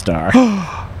Death Star.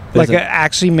 Like There's a-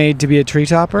 actually made to be a tree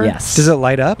topper? Yes. Does it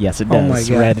light up? Yes, it Oh does.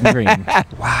 my God. Red and green.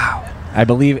 Wow. I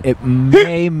believe it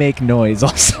may make noise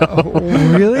also.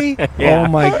 Really? Yeah. Oh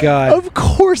my God. Of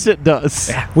course it does.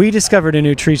 We discovered a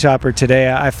new tree topper today.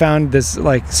 I found this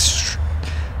like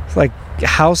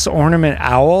house ornament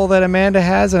owl that Amanda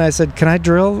has, and I said, "Can I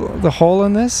drill the hole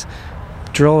in this?"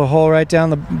 Drill a hole right down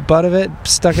the butt of it,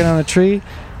 stuck it on the tree.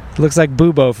 It looks like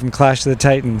Bubo from Clash of the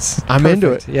Titans. I'm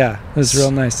into it. Yeah, it was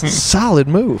real nice. Solid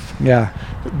move. Yeah,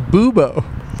 Boobo.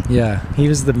 yeah. He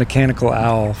was the mechanical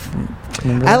owl.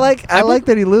 Remember I that? like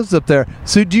that he lives up there.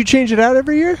 So do you change it out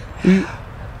every year?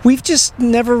 We've just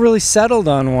never really settled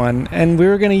on one, and we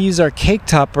were going to use our cake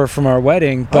topper from our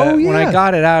wedding, but Oh, when I yeah.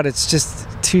 got it out, it's just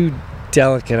too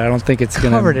delicate. I don't think it's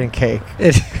going to Covered in cake.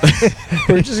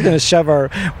 We're just going to shove our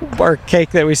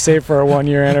cake that we saved for our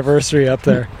 1-year anniversary up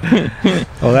there.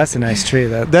 Oh, that's a nice tree.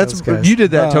 That's those guys. you did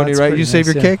that, Oh, Tony, that's right? pretty You saved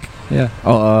nice, your yeah. cake. Yeah.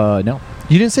 Oh, no.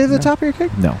 You didn't save the top of your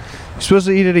cake? No. You're supposed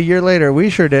to eat it a year later. We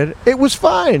sure did. It was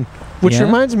fine. Which Yeah?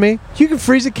 reminds me, you can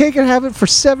freeze a cake and have it for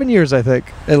 7 years, I think.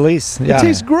 At least. Yeah. It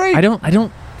tastes great. I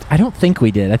don't think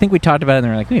we did. I think we talked about it and they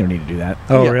were like, we don't need to do that.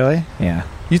 Oh, Yeah. really? Yeah.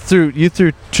 You threw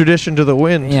tradition to the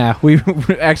wind. Yeah. We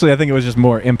actually I think it was just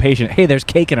more impatient. Hey, there's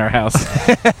cake in our house.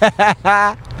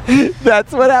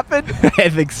 That's what happened. I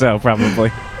think so,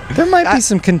 probably. There might be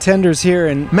some contenders here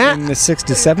in Matt, the 6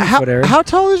 to 7 How, foot area. how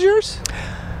tall is yours?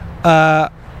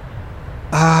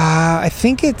 I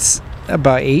think it's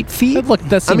about 8 feet. Look,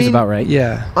 that seems mean, about right.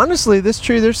 Yeah. Honestly, this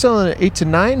tree they're selling at 8 to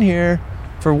 9 here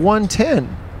for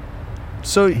 110.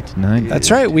 So 8 to 9.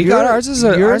 That's right. We got ours is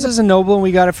a noble, and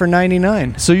we got it for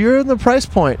 99 So you're in the price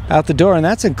point, out the door, and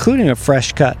that's including a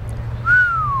fresh cut.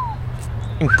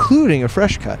 including a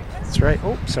fresh cut. That's right.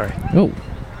 Oh, sorry. Oh,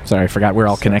 sorry, I forgot we're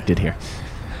all connected here.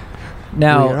 We are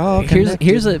Now, all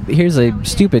here's a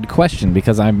stupid question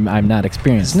because I'm not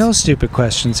experienced. There's no stupid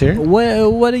questions here.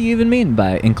 What do you even mean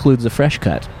by includes a fresh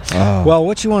cut? Well,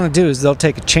 what you want to do is they'll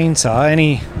take a chainsaw,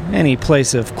 any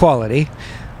place of quality.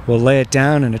 We'll lay it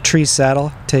down in a tree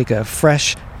saddle, take a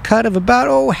fresh cut of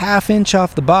about half inch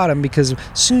off the bottom, because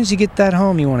as soon as you get that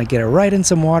home, you want to get it right in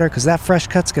some water, because that fresh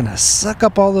cut's going to suck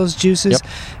up all those juices,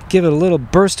 give it a little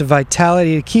burst of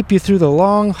vitality to keep you through the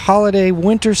long holiday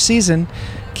winter season,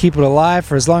 keep it alive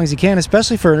for as long as you can,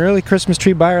 especially for an early Christmas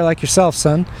tree buyer like yourself,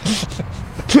 son.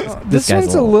 This guy's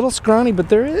one's a little scrawny,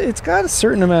 but it's got a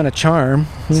certain amount of charm.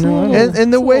 You know,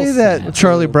 And the way that sad.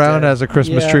 Charlie It's a Brown little has a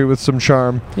Christmas yeah. tree with some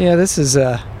charm, Yeah, this is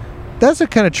that's the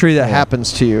kind of tree that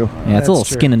happens to you. Yeah, it's a little That's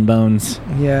true. skin and bones.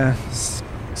 yeah.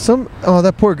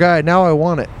 That poor guy. Now I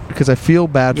want it because I feel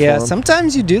bad Yeah, for him.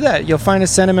 sometimes you do that. You'll find a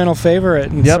sentimental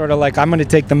favorite and Yep. sort of like, I'm going to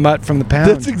take the mutt from the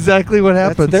pound. That's exactly what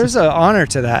happens. There's an honor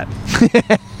to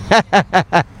that.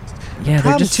 Yeah, they're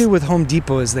Problem just too with Home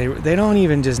Depot is they don't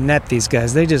even just net these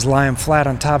guys. They just lie them flat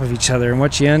on top of each other, and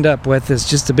what you end up with is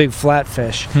just a big flat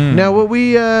fish. Now, what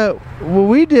we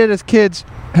did as kids,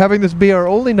 having this be our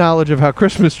only knowledge of how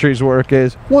Christmas trees work,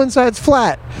 is one side's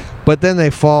flat, but then they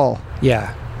fall.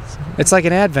 Yeah. It's like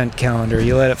an advent calendar.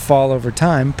 You let it fall over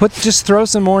time. Just throw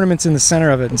some ornaments in the center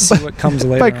of it and see what comes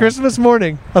later. By on. Christmas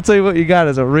morning, I'll tell you what you got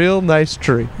is a real nice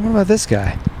tree. What about this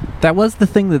guy? that was the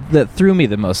thing that threw me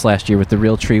the most last year with the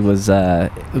real tree was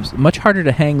it was much harder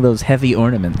to hang those heavy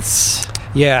ornaments.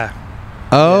 Yeah.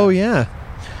 Oh, yeah.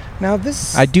 Now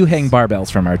this I do hang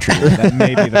barbells from our tree. That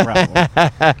may be the problem.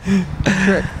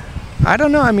 I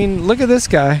don't know. I mean, look at this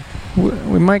guy.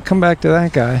 We might come back to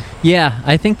that guy. Yeah,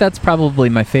 I think that's probably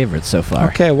my favorite so far.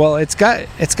 Okay, well, it's got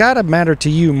to matter to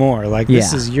you more. Like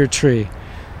this Yeah. is your tree.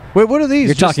 Wait, what are these?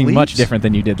 You're Just talking much leaves? different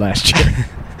than you did last year.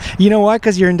 You know why?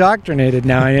 Because you're indoctrinated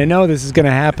now, and I know this is going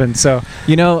to happen. So,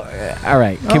 all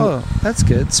right. That's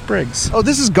good. Sprigs. Oh,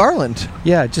 this is garland.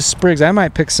 Yeah, just sprigs. I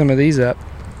might pick some of these up.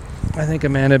 I think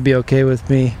Amanda'd be okay with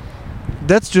me.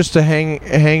 That's just to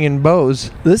hang in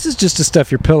bows. This is just to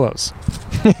stuff your pillows.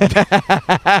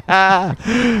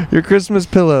 Your Christmas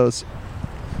pillows.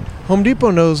 Home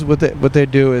Depot knows what they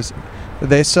do is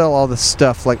they sell all this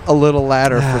stuff like a little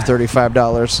ladder for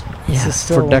 $35. This is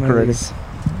still for decorating.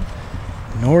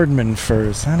 Nordman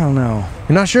furs. I don't know.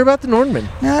 You're not sure about the Nordman?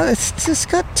 No, it's just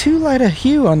got too light a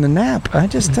hue on the nap. I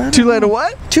don't Too light know. of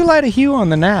what? Too light a hue on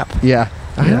the nap. Yeah.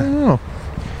 I don't know.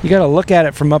 You got to look at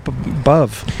it from up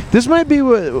above. This might be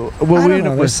what I we don't end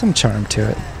know. up There's with. some charm to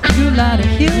it.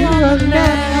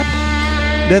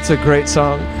 That's a great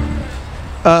song.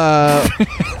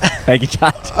 Thank you,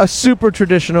 Josh. A super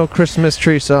traditional Christmas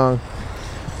tree song.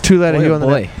 Too light of Boy, hue oh on the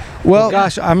boy. net. Well,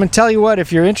 Gosh, I'm gonna tell you what.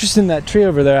 If you're interested in that tree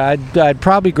over there, I'd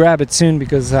probably grab it soon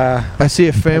because I see a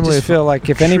I family. just feel like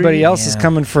if anybody else is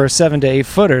coming for a 7 to 8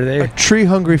 footer, A tree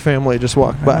hungry family just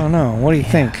walked I by. don't know. What do you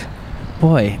think?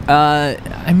 Boy,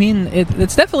 I mean,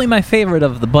 it's definitely my favorite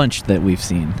of the bunch that we've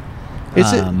seen.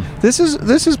 This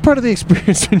is part of the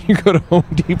experience when you go to Home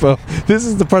Depot. This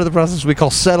is the part of the process we call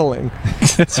settling.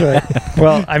 That's right.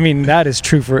 Well, I mean that is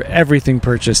true for everything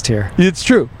purchased here. It's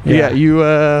true. Yeah.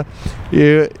 You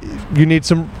need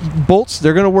some bolts.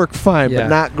 They're gonna work fine, Yeah. but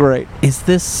not great. Is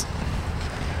this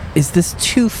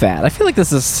too fat? I feel like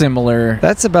this is similar.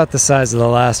 That's about the size of the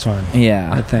last one. I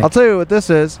Yeah. think. I'll tell you what this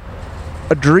is.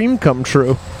 A dream come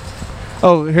true.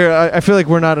 Oh, here, I feel like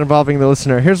we're not involving the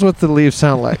listener. Here's what the leaves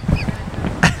sound like.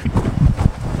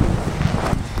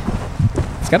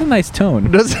 It's got a nice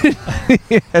tone. Does it? Yeah,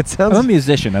 it I'm a sounds.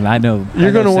 musician, and I know.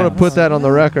 You're going to want to sounds. put that on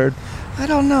the record. I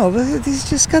don't know. These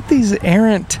just got these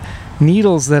errant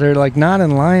needles that are like not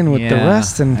in line with the Yeah,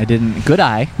 rest, and I didn't. Good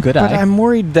eye. Good but eye. I'm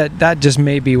worried that just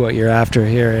may be what you're after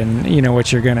here, and you know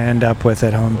what you're going to end up with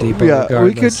at Home Depot. Yeah,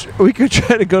 regardless. we could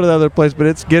try to go to the other place, but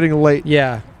it's getting late.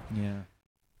 Yeah. Yeah.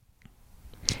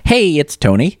 Hey, it's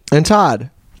Tony. And Todd,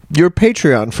 your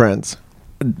Patreon friends.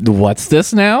 What's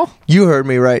this now? You heard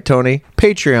me right, Tony.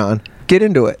 Patreon. Get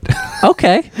into it.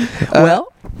 Okay.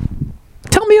 Well,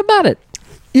 tell me about it.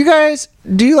 You guys,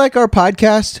 do you like our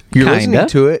podcast? You're listening Kinda.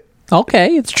 to it.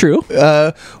 Okay, it's true.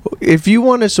 If you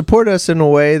want to support us in a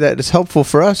way that is helpful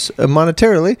for us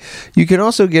monetarily, you can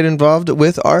also get involved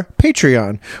with our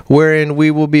Patreon, wherein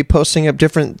we will be posting up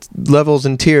different levels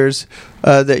and tiers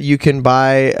that you can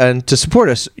buy and to support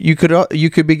us. You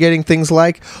could be getting things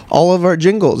like all of our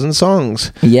jingles and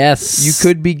songs. Yes. You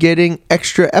could be getting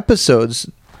extra episodes.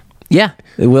 Yeah,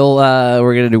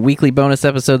 we're gonna do weekly bonus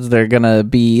episodes. They're gonna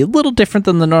be a little different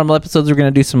than the normal episodes. We're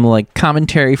gonna do some like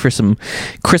commentary for some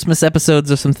Christmas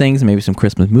episodes of some things, maybe some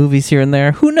Christmas movies here and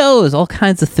there. Who knows? All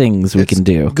kinds of things we can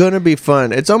do. Gonna be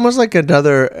fun. It's almost like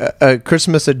another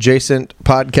Christmas adjacent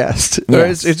podcast.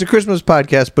 Yes. It's a Christmas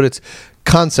podcast, but it's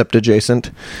concept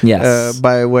adjacent. Yes.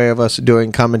 By way of us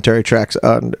doing commentary tracks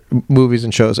on movies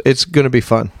and shows. It's gonna be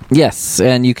fun. Yes,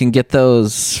 and you can get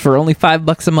those for only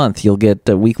 $5 a month. You'll get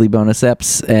weekly bonus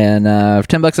eps, and for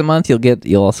 $10 a month,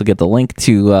 you'll also get the link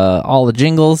to all the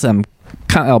jingles.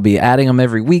 I'll be adding them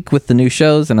every week with the new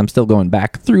shows, and I'm still going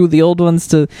back through the old ones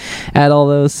to add all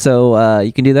those. So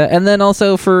you can do that, and then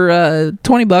also for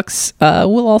 $20,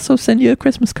 we'll also send you a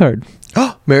Christmas card.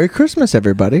 Oh, Merry Christmas,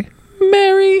 everybody.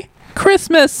 Merry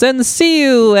Christmas, and see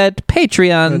you at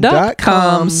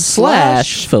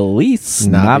patreon.com/Felice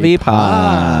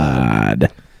Navipod.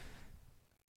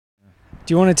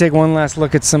 Do you want to take one last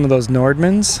look at some of those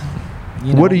Nordmans?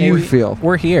 What do you feel?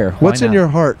 We're here. What's in your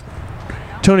heart?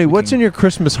 Tony, what's in your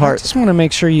Christmas I heart? just want to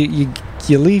make sure you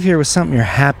leave here with something you're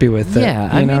happy with. Yeah,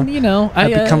 I mean,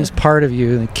 that becomes part of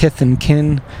you, the kith and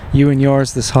kin, you and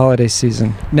yours this holiday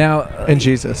season. Now, And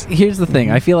Jesus. here's the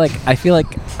thing. I feel like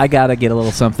I gotta get a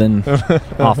little something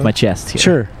off my chest here.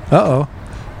 Sure. Uh-oh.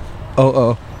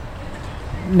 Oh.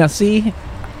 Now, see,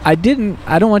 I don't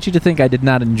want you to think I did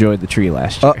not enjoy the tree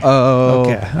last year. Uh-oh.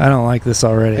 Okay. I don't like this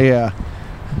already. Yeah.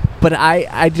 But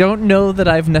I don't know that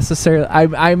I've necessarily...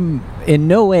 I'm in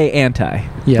no way anti.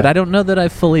 Yeah. But I don't know that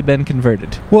I've fully been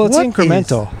converted. Well, it's What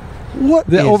incremental.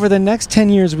 What is- Over the next 10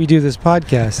 years we do this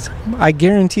podcast, I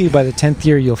guarantee by the 10th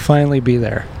year you'll finally be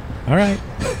there. All right.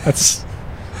 It's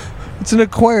an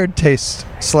acquired taste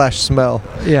 / smell.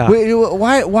 Yeah. Wait,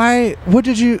 why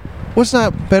what's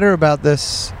not better about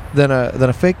this than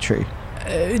a fake tree?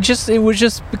 It was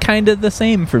just kind of the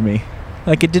same for me.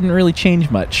 Like, it didn't really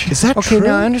change much. Is that Okay, true?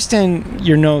 now I understand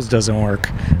your nose doesn't work,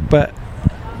 but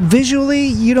visually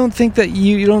you don't think that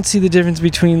you don't see the difference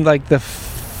between like the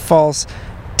false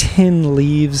tin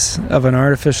leaves of an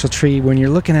artificial tree when you're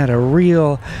looking at a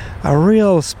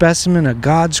real specimen of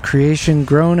God's creation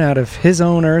grown out of his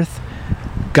own earth,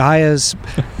 Gaia's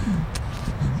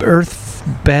earth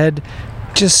bed,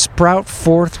 just sprout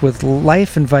forth with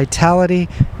life and vitality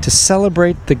to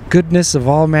celebrate the goodness of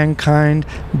all mankind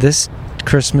this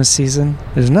Christmas season.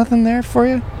 There's nothing there for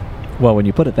you? Well, when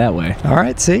you put it that way. All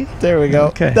right, see? There we go.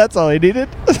 Okay. That's all he needed.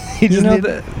 He just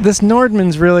needed. This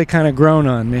Nordman's really kind of grown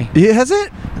on me. Yeah, has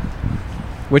it?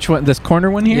 Which one? This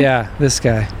corner one here? Yeah, this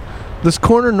guy. This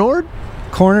corner Nord?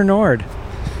 Corner Nord.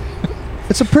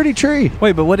 It's a pretty tree.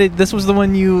 Wait, but this was the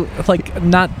one you, like,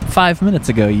 not 5 minutes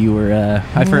ago, you were,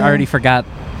 I already forgot.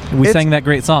 We sang that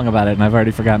great song about it, and I've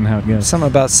already forgotten how it goes. Something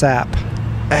about sap.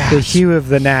 The hue of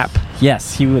the nap.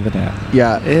 Yes, hue of the nap.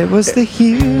 Yeah. It was the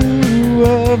hue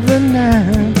of the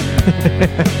nap.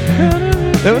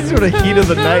 That was sort of heat of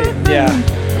the night. Yeah.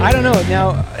 I don't know.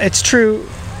 Now, it's true.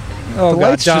 Oh, The God,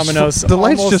 lights just Domino's. the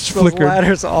lights just those flickered.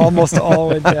 ladders almost all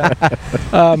went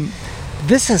down.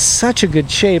 This is such a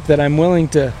good shape that I'm willing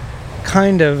to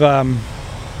kind of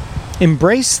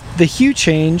embrace the hue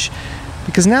change,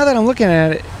 because now that I'm looking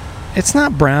at it, it's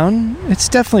not brown. It's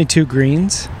definitely two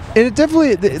greens. And it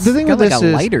definitely, the thing Got with like this a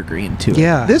is, lighter green, too.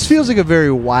 Yeah. this feels like a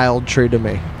very wild tree to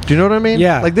me. Do you know what I mean?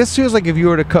 Yeah. Like, this feels like if you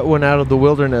were to cut one out of the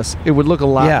wilderness, it would look a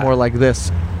lot Yeah. more like this.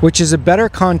 Which is a better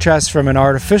contrast from an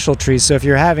artificial tree. So if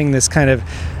you're having this kind of,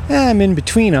 I'm in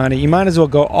between on it, you might as well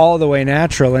go all the way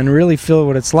natural and really feel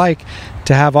what it's like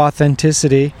to have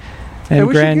authenticity and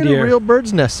we should grandeur. get a real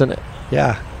bird's nest in it.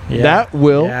 Yeah. That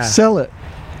will Yeah. sell it.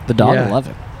 The dog Yeah. will love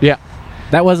it. Yeah.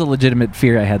 That was a legitimate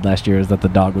fear I had last year, is that the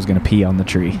dog was going to pee on the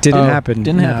tree. Didn't happen.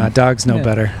 didn't Nah, happen. dogs know Yeah.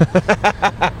 better.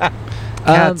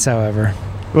 Cats, however.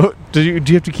 Do you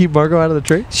have to keep Margot out of the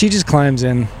tree? She just climbs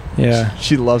in. Yeah.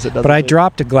 She loves it, doesn't But I she?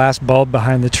 dropped a glass bulb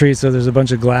behind the tree, so there's a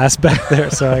bunch of glass back there,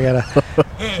 so I gotta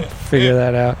figure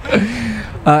that out.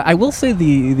 I will say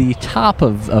the top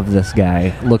of this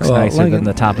guy looks Well, nicer like- than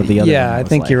the top of the other one. Yeah, I was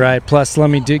think like. you're right. Plus, let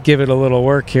me give it a little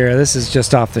work here. This is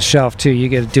just off the shelf, too. You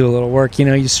get to do a little work. You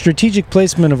know, your strategic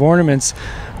placement of ornaments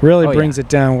really Oh, brings it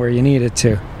down where you need it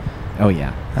to. Oh,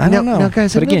 yeah. I don't know. Now,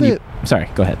 guys, But again, another- sorry,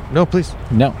 go ahead. no, please.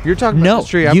 No. You're talking No, about this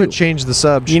tree. I'm you. going to change the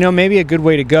subject. You know, maybe a good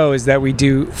way to go is that we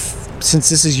do, since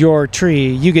this is your tree,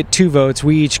 you get 2 votes,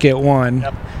 we each get 1.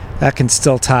 Yep. That can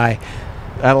still tie.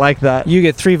 I like that. You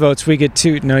get 3 votes, we get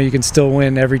 2. No, you can still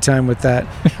win every time with that.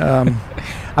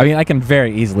 I mean, I can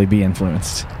very easily be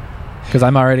influenced. Because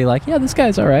I'm already like, yeah, this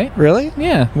guy's all right. Really?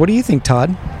 Yeah. What do you think,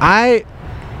 Todd?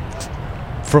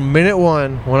 From minute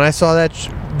one, when I saw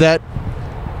that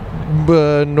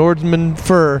Nordsman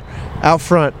fir out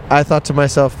front, I thought to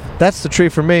myself, that's the tree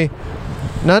for me.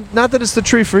 Not that it's the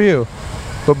tree for you,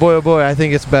 but boy, oh boy, I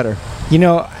think it's better. You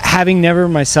know, having never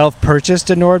myself purchased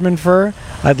a Nordman fir,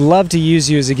 I'd love to use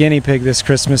you as a guinea pig this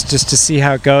Christmas just to see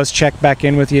how it goes, check back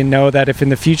in with you, and know that if in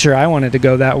the future I wanted to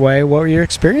go that way, what your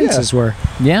experiences were.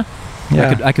 Yeah.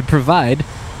 Yeah. I could provide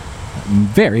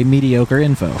very mediocre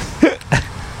info.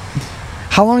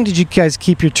 How long did you guys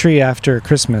keep your tree after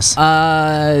Christmas?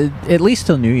 At least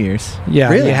till New Year's. Yeah,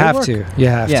 Really? you have Good to. You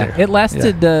have Yeah, to. it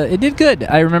lasted. It did good.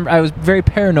 I remember I was very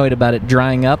paranoid about it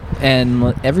drying up,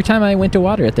 and every time I went to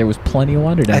water it, there was plenty of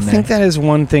water down I there. think that is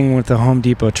one thing with the Home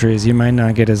Depot trees. You might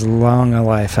not get as long a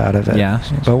life out of it. Yeah.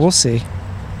 But we'll see.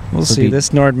 We'll So see. the- This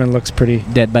Nordman looks pretty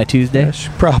Dead by Tuesday. fresh.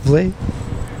 Probably.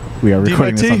 We are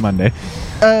recording this DYT. on Monday.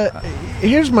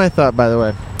 Here's my thought, by the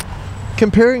way.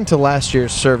 Comparing to last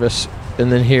year's service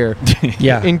and then here,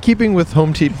 Yeah. in keeping with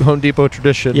Home Depot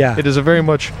tradition, Yeah. it is a very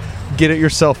much get it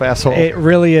yourself, asshole. It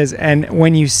really is. And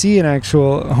when you see an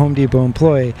actual Home Depot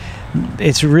employee,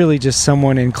 it's really just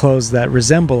someone in clothes that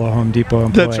resemble a Home Depot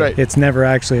employee. That's right. It's never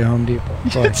actually a Home Depot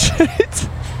employee.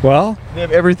 Well, They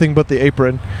have everything but the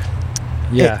apron.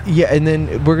 yeah. Yeah, and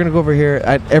then we're going to go over here.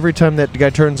 Every time that guy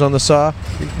turns on the saw,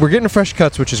 we're getting fresh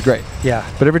cuts, which is great. Yeah.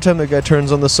 But every time that guy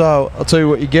turns on the saw, I'll tell you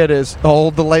what you get is all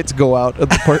the lights go out at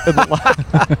the part in the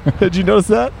lot. Did you notice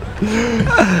that?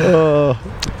 All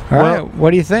right.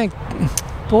 What do you think?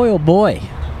 Boy, oh boy.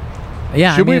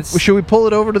 Yeah, Should we pull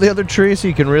it over to the other tree so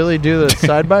you can really do the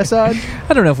side by side?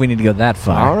 I don't know if we need to go that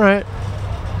far. All right.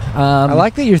 I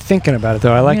like that you're thinking about it,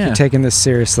 though. I like Yeah. you taking this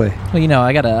seriously. Well, you know,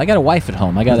 I got a wife at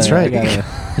home. That's right.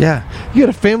 Yeah. You got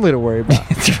a family to worry about.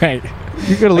 That's right.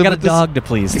 You got to I live got a with this. dog to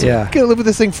please. Too. Yeah. You got to live with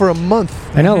this thing for a month.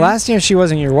 I know. Last year she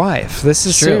wasn't your wife. This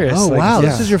is True. serious. Oh Like, wow, yeah.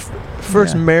 this is your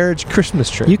first Yeah. marriage Christmas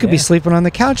tree. You could be Yeah. sleeping on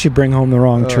the couch. You bring home the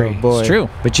wrong Oh, tree. boy. It's true.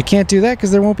 But you can't do that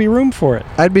because there won't be room for it.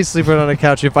 I'd be sleeping on a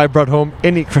couch if I brought home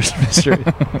any Christmas tree.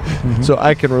 So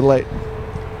I can relate.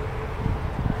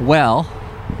 Well,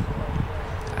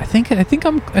 I think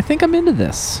I'm into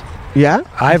this. Yeah?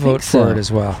 I vote think so. for it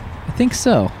as well. I think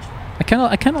so. I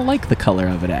kind of like the color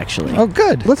of it actually. Oh,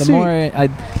 good. Let's the see. more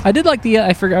I did like the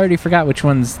I already forgot which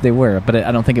ones they were, but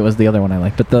I don't think it was the other one I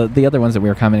liked. But the other ones that we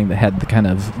were commenting that had the kind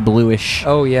of bluish.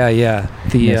 Oh yeah.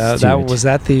 The Yes, to that it. was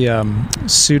that the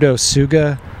pseudo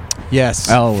suga Yes.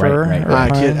 Oh fur? right. Or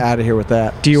Get pine? out of here with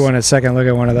that. Do you want a second look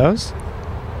at one of those?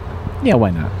 Yeah,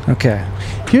 why not? Okay.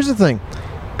 Here's the thing.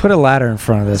 Put a ladder in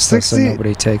front of this so 60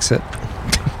 nobody takes it.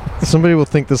 Somebody will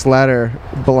think this ladder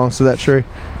belongs to that tree.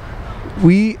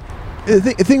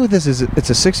 The thing with this is it's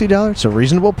a $60. It's a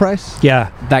reasonable price. Yeah.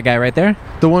 That guy right there.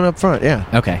 The one up front, yeah.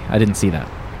 Okay, I didn't see that.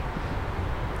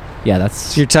 Yeah, that's.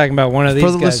 So you're talking about one of these For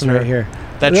the guys listener, right here.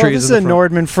 that Well, tree this is is in a the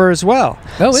front. Nordman fir as well.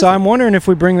 Oh, is so it? I'm wondering if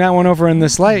we bring that one over in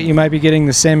this light, you might be getting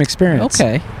the same experience.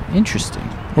 Okay, interesting.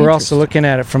 We're also looking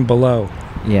at it from below.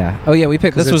 Yeah. Oh yeah, we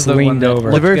picked. 'Cause This was it's the one leaned that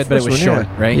over. looked The very good, but it first was one, short,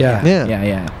 right? Yeah.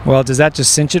 Yeah. Well, does that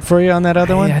just cinch it for you on that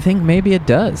other one? I think maybe it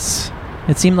does.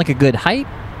 It seemed like a good height.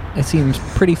 It seems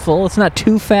pretty full. It's not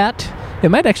too fat. It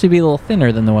might actually be a little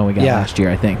thinner than the one we got Yeah. last year,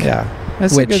 I think. Yeah.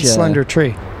 That's a Which, good slender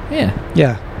tree. Yeah.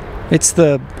 Yeah. It's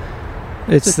the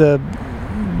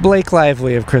Blake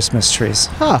Lively of Christmas trees.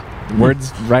 Huh.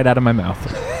 Words right out of my mouth.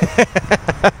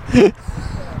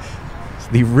 It's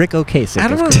the Rick Ocasek. I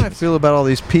don't know how I feel about all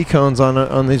these pea cones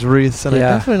on these wreaths, and Yeah.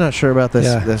 I'm definitely not sure about this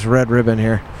Yeah. this red ribbon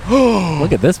here.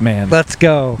 Look at this man. Let's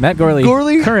go. Matt Gorley,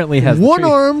 Gorley, currently has the tree.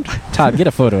 one-armed. Todd, get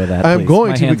a photo of that. I'm please.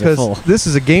 going My to hands are because full. this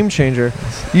is a game changer.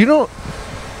 You don't.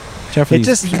 Jeffrey, It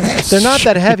just they're not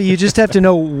that heavy. You just have to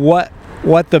know what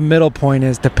the middle point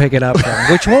is to pick it up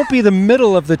from, which won't be the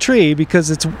middle of the tree because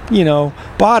it's,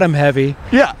 bottom heavy.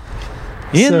 Yeah.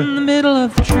 in so- the middle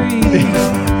of the tree.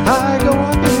 I go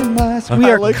up in my We I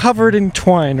are like- covered in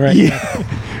twine right now.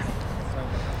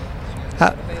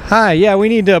 Hi, yeah, we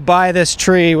need to buy this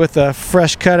tree with a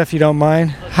fresh cut if you don't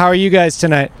mind. How are you guys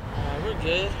tonight? We're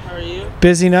good. How are you?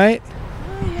 Busy night?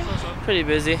 Pretty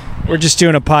busy. We're just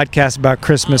doing a podcast about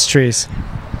Christmas trees.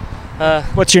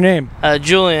 What's your name?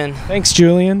 Julian. Thanks,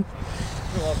 Julian.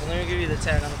 You're welcome. Let me give you the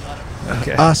tag on the bottom.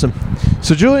 Okay. Awesome.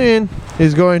 So Julian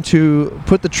is going to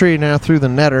put the tree now through the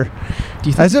netter. Do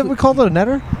you Is it we call it a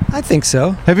netter? I think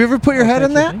so. Have you ever put your head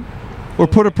in that, or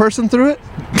put a person through it?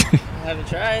 I haven't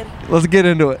tried. Let's get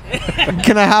into it.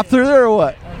 Can I hop through there or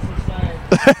what?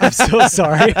 I'm so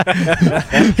sorry.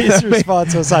 His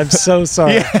response was, "I'm so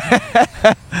sorry."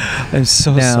 I'm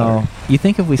so Now, sorry. you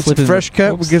think if we It's slip a him fresh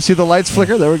cut. We can see the lights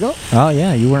flicker. There we go. Oh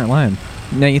yeah, you weren't lying.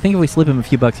 Now you think if we slip him a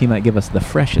few bucks, he might give us the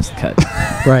freshest cut.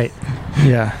 Right.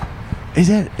 Yeah. Is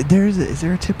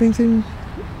there a tipping thing?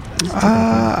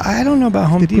 I don't know about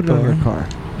Home They put it Depot. on your car.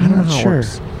 I I'm don't know not how it sure.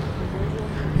 works.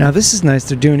 Now this is nice.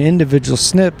 They're doing individual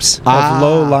snips Ah. of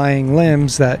low-lying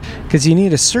limbs because you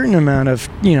need a certain amount of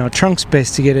trunk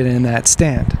space to get it in that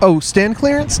stand. Oh, stand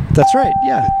clearance? That's right.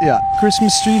 Yeah. Yeah.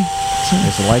 Christmas tree.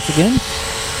 There's the lights again.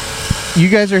 You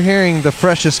guys are hearing the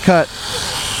freshest cut.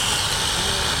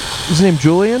 His name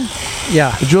Julian?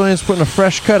 Yeah. Julian's putting a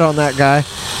fresh cut on that guy.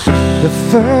 The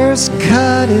first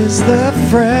cut is the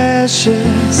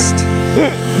freshest.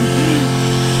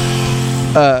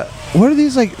 What are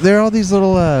these like? There are all these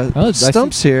little I see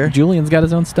stumps here Julian's got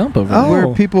his own stump over Oh. there.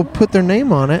 where people put their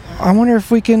name on it. I wonder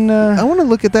if we can. I want to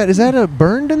look at that. Is that a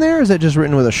burned in there, or is that just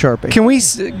written with a Sharpie? Can we,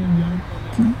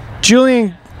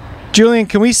 Julian?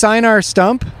 Can we sign our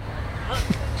stump?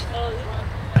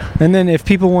 And then if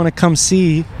people want to come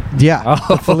see Yeah.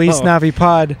 the Feliz Navi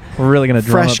Pod We're really gonna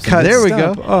drum fresh up some- cut There we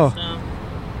stump. go. Oh, I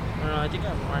don't know. I think I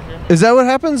have a marker. Is that what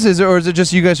happens? Or is it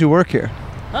just you guys who work here?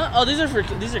 Huh? Oh, these are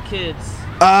kids.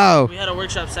 Oh. We had a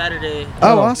workshop Saturday.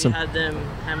 Oh, awesome. We had them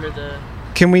hammer the.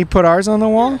 can we put ours on the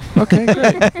wall? Okay,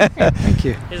 great. Thank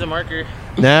you. Here's a marker.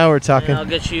 Now we're And talking. I'll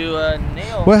get you a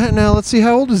nail. Well, now let's see.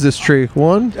 How old is this tree?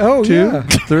 1, Oh, 2, yeah.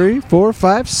 3, 4,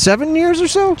 5, 7 years or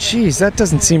so? Jeez, that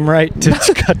doesn't seem right to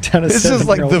cut down a This is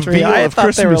like 7-year-old the tree. Vila I of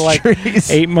thought they were Christmas like trees.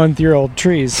 8-month-year-old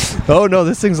trees. Oh no,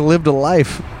 this thing's lived a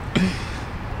life.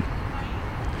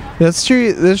 This tree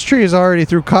is already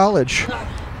through college.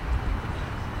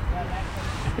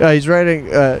 He's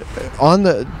writing on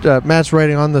the Matt's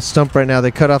writing on the stump right now. They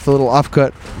cut off the little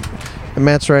offcut, and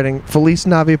Matt's writing Feliz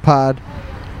Navi Pod.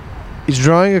 He's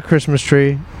drawing a Christmas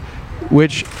tree,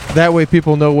 which that way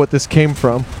people know what this came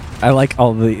from. I like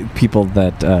all the people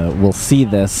that will see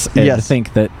this and Yes.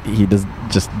 think that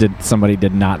somebody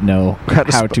did not know How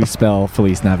to how to spell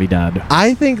Feliz Navidad.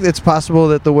 I think it's possible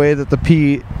that the way that the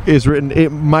P is written,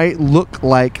 it might look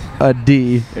like a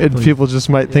D, and people just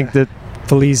might think that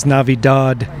Feliz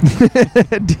Navidad.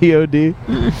 DOD.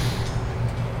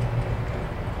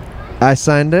 I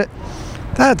signed it.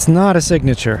 That's not a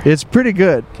signature. It's pretty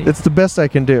good. Okay. It's the best I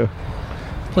can do.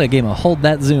 Play a game of Hold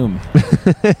That Zoom.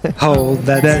 Hold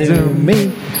that zoom me.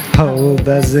 Hold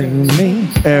that zoom me.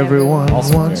 Everyone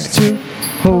wants to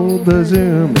hold the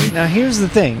zoom. Now here's the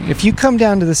thing: if you come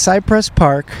down to the Cypress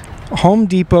Park Home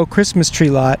Depot Christmas tree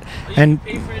lot, and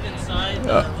Pay for it inside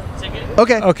the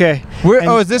ticket. Okay.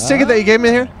 And is this ticket that you gave me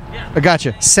here? Yeah. I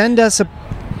gotcha. send us a.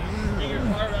 Bring your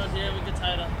car around here. We can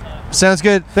tie it on top. Sounds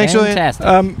good. Thanks, Julian.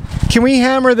 Fantastic. Can we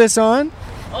hammer this on?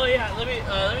 Oh yeah. Let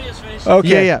me just finish.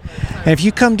 Okay. Yeah. And if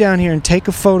you come down here and take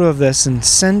a photo of this and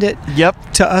send it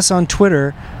Yep. to us on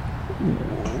Twitter,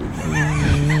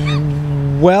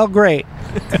 well, great.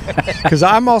 Because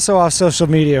I'm also off social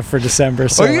media for December,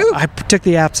 so Are you? I took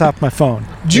the apps off my phone.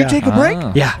 Did you take a break?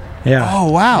 Ah. Yeah, yeah.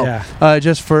 Oh wow. Yeah.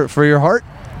 Just for your heart,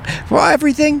 Well,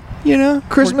 everything,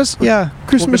 Christmas. Yeah, We're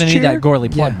Christmas gonna need cheer. that Gorley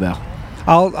plug Yeah. though.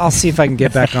 I'll see if I can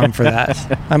get back on for that.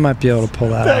 I might be able to pull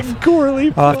that off.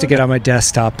 Gorley. I'll have to get on my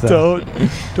desktop though.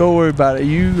 Don't worry about it.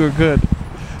 You are good.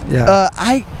 Yeah.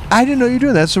 I didn't know you were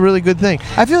doing that. That's a really good thing.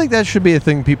 I feel like that should be a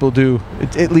thing people do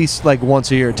at least like once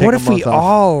a year. Take What a if we month off.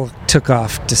 all took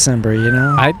off December?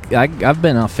 I've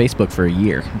been off Facebook for a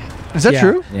year. Is that Yeah.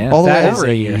 true? Yeah. All the That way is over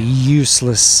a a year.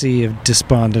 useless sea of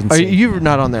despondency. You're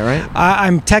not on there, right?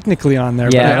 I'm technically on there,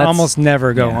 Yeah, but I that's- almost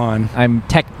never go yeah. on. I'm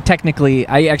technically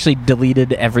I actually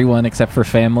deleted everyone except for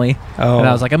family, Oh, and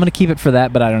I was like, I'm gonna keep it for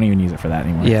that, but I don't even use it for that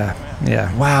anymore. yeah,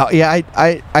 yeah. Wow. Yeah.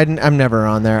 I'm never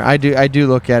on there. I do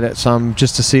look at it some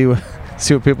just to see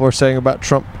what people are saying about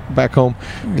Trump back home.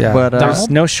 Yeah, But, there's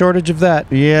no shortage of that.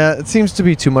 Yeah, it seems to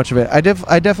be too much of it. I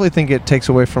definitely think it takes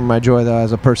away from my joy though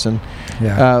as a person.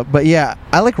 Yeah. But yeah,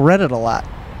 I like Reddit a lot.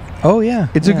 Oh yeah,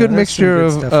 It's a Yeah, good there's some mixture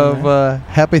good stuff in there. of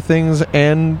happy things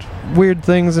and weird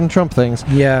things and Trump things.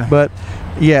 yeah, But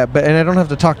and I don't have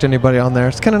to talk to anybody on there.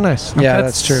 It's kind of nice. yeah,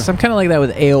 that's true. So I'm kind of like that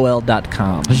with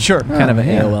AOL.com. Sure. Kind of an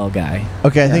yeah. AOL guy.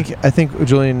 Okay, Yeah. I think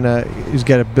Julian he's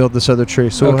got to build this other tree,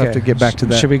 so we'll have to get back to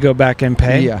that. Should we go back and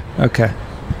pay? Yeah. Okay.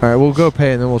 All right, we'll go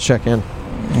pay and then we'll check in.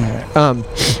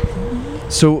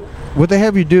 So what they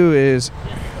have you do is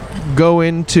go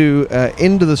into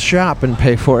the shop and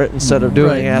pay for it instead of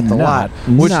doing it at the lot,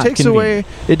 which not takes away.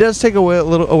 It does take away a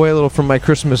little from my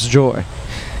Christmas joy.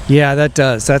 Yeah, that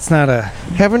does. That's not a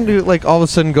Having to like all of a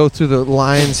sudden go through the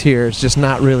lines here is just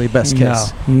not really best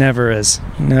case. no. Never is.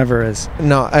 Never is.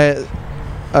 No, I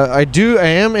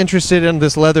am interested in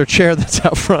this leather chair that's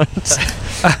out front.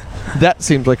 That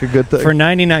seems like a good thing. For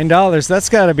 $99, that's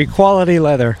got to be quality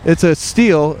leather, It's a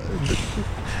steel.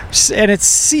 and it's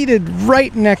seated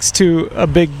right next to a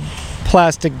big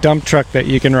plastic dump truck that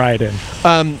you can ride in,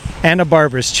 and a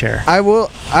barber's chair. I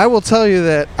will tell you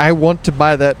that I want to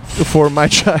buy that for my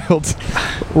child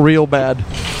real bad.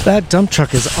 That dump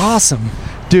truck is awesome.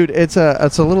 Dude, it's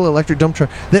a little electric dump truck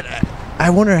that I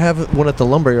want to have one at the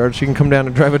lumberyard so you can come down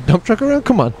and drive a dump truck around.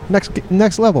 Come on,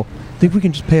 next level. Think we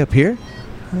can just pay up here?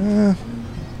 I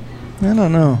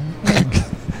don't know.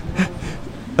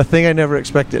 A thing I never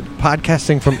expected.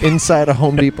 Podcasting from inside a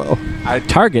Home Depot.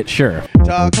 Target, sure.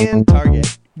 Talking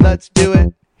Target. Let's do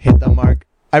it. Hit the mark.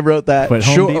 I wrote that. But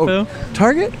Home Depot?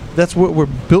 Target? That's what we're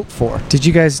built for. Did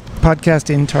you guys podcast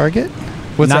in Target?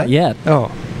 What's Not that? yet.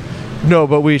 Oh, No,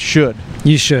 but we should.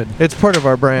 you should. It's part of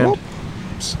our brand.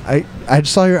 I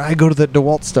saw I go to the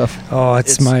DeWalt stuff. Oh,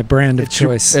 it's my brand of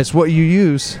choice. It's what you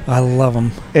use. I love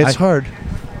them. It's hard.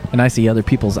 And I see other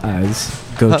people's eyes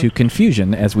go to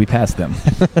confusion as we pass them.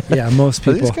 Yeah, most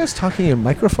Are people. these guys talking in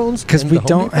microphones? Because in we the Home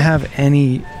don't Depot? have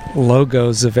any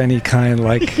logos of any kind.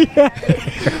 Like,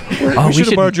 we should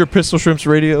have borrowed your Pistol Shrimps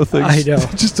radio things. I know.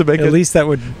 Just to make at it least that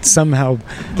would somehow.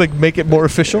 like make it more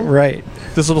official. Right.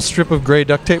 This little strip of gray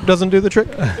duct tape doesn't do the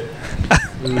trick.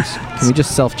 Can we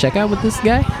just self-checkout with this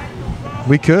guy?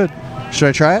 We could. Should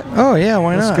I try it? Oh, yeah,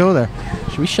 why not? Let's go there.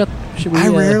 Should we? I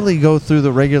rarely go through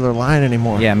the regular line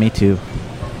anymore. Yeah, me too.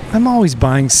 I'm always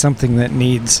buying something that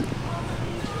needs I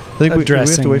think we have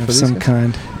dressing to wait for of these some guys.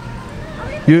 kind.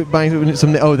 You buying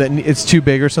something? Oh, that it's too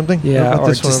big or something? Yeah, What about or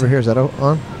this one just- over here. Is that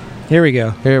on? Here we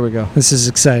go. Here we go. This is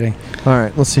exciting. All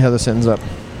right, let's see how this ends up.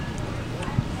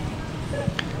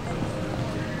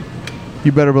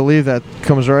 You better believe that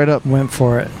comes right up. Went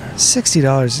for it.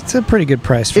 $60. It's a pretty good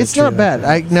price for It's a tree not like bad.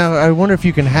 that. I wonder if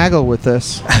you can haggle with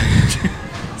this.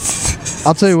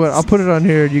 I'll tell you what. I'll put it on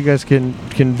here. You guys can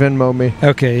Venmo me.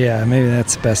 Okay, yeah, maybe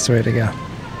that's the best way to go.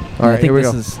 All right, I think here we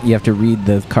this go. is. You have to read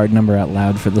the card number out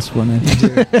loud for this one. I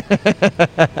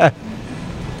think.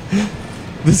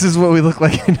 This is what we look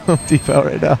like in Home Depot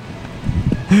right now.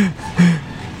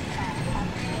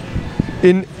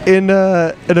 In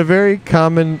a very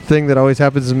common thing that always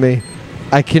happens to me,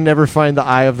 I can never find the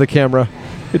eye of the camera.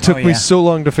 It took me yeah. so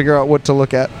long to figure out what to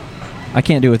look at. I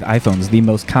can't do it with iPhones. The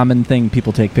most common thing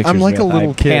people take pictures I'm like with. a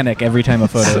little I kid. panic every time a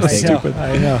photo is taken.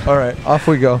 I know. All right, off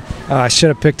we go. I should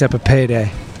have picked up a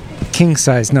payday. King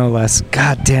size, no less.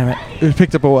 God damn it. You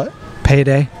picked up a what?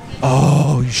 Payday.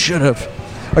 Oh, you should have.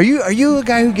 Are you a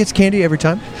guy who gets candy every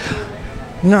time?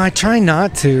 No, I try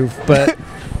not to, but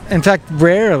in fact,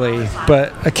 rarely,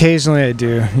 but occasionally I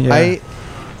do. Yeah.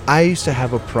 I used to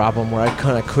have a problem where I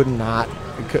kind of could not.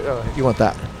 You want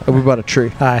that? Oh, we bought a tree.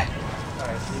 Hi.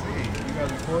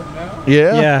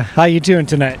 Yeah. Yeah. How you doing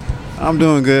tonight? I'm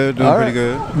doing good. Doing All pretty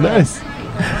right. good. Nice.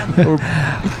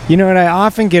 You know what? I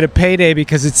often get a payday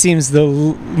because it seems the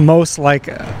most like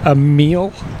a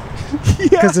meal.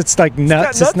 Because it's like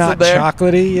nuts. got It's not nuts in there.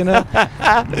 chocolatey, you know.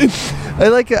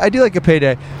 I do like a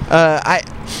payday. I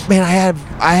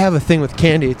have a thing with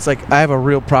candy. It's like I have a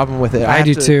real problem with it. I have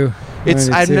do to- too.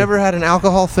 I've never had an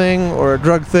alcohol thing or a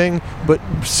drug thing, but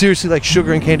seriously, like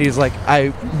sugar and candy is like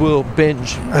I will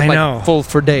binge. I like, know. full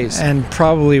for days. And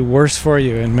probably worse for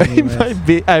you in many It ways. might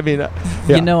be. I mean, yeah.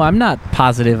 You know, I'm not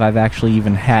positive I've actually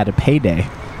even had a payday.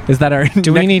 Is that our?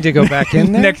 Do we need to go back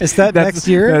in there? Is that next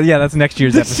year? Yeah, that's next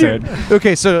year's episode.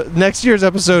 Okay, so next year's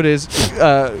episode is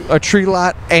a tree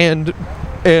lot and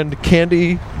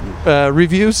candy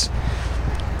reviews.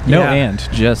 No, Yeah. and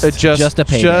just a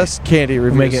payday. Just candy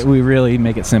reviews. We really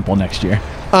make it simple next year.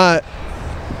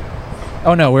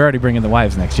 Oh no, we're already bringing the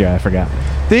wives next year. I forgot.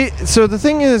 So the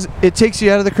thing is, it takes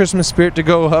you out of the Christmas spirit to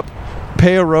go up,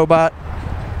 pay a robot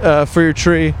for your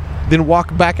tree, then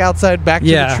walk back outside, back to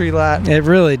the tree lot. It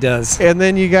really does. And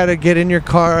then you got to get in your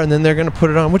car, and then they're going to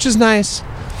put it on, which is nice.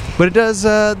 But it does,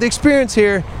 the experience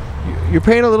here, you're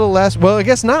paying a little less. Well, I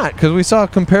guess not, because we saw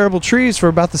comparable trees for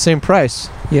about the same price.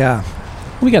 Yeah.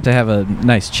 We got to have a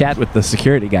nice chat with the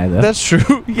security guy, though. That's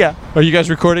true. Yeah. Are you guys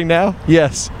recording now?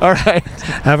 Yes. All right.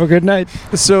 Have a good night.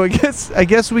 So I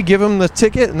guess we give them the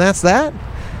ticket, and that's that.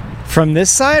 From this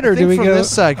side, or I think do we from go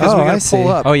this side? Because we I got to see. pull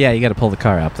up. Oh yeah, you got to pull the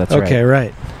car up. That's Okay,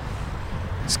 right.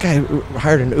 This guy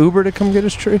hired an Uber to come get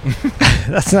his tree.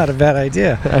 That's not a bad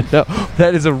idea. I know.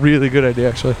 That is a really good idea,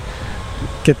 actually.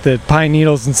 Get the pine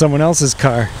needles in someone else's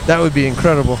car. That would be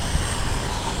incredible.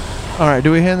 All right,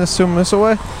 do we hand this to him this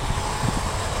away?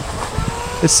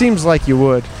 It seems like you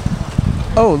would.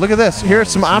 Oh, look at this. Here are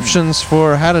some options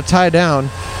for how to tie down.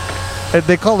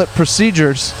 They call it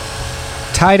procedures.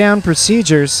 Tie down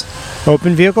procedures.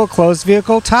 Open vehicle, closed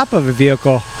vehicle, top of a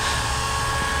vehicle.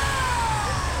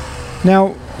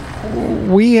 Now,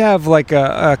 we have like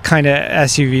a kind of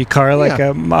SUV car, like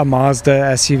a Mazda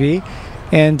SUV.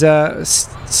 And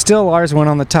still ours went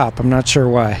on the top. I'm not sure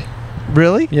why.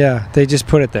 Really? Yeah, they just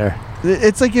put it there.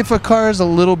 It's like if a car is a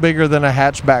little bigger than a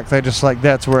hatchback, they just like,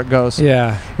 that's where it goes.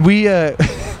 Yeah.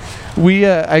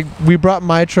 We brought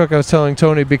my truck, I was telling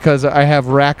Tony, because I have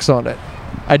racks on it.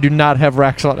 I do not have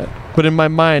racks on it. But in my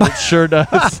mind, it sure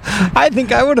does. I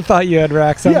think I would have thought you had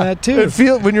racks on that too.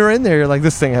 When you're in there, you're like,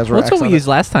 this thing has racks. That's what we on used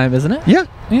last time, isn't it? Yeah.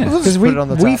 Yeah. Let's Because just put it on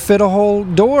the we top. fit a whole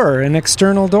door, an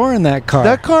external door in that car.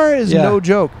 That car is Yeah. no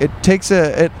joke. It takes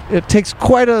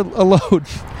quite a load.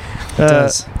 It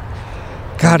does.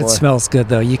 God, boy. it smells good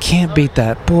though. You can't beat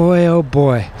that. Boy, oh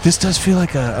boy. This does feel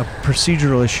like a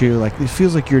procedural issue. Like it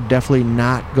feels like you're definitely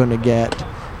not going to get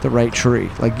the right tree.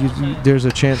 Like there's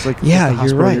a chance, like Yeah, at the you're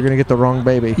hospital, right. You're going to get the wrong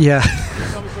baby. Yeah.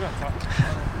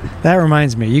 That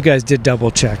reminds me, you guys did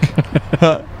double check.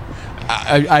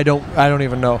 I don't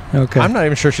even know. Okay. I'm not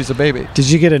even sure she's a baby. Did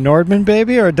you get a Nordman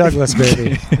baby or a Douglas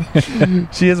baby?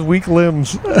 She has weak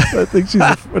limbs. I think she's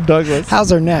a Douglas. How's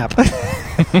her nap?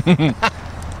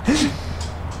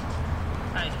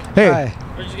 Hey. Hi.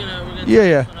 We're just gonna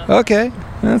Yeah. Okay,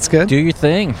 that's good. Do your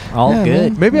thing. All Yeah,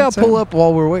 good. man. Maybe I'll That's pull it. up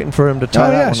while we're waiting for him to Oh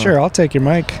tie that yeah, one sure. on. I'll take your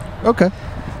mic. Okay.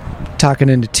 Talking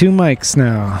into two mics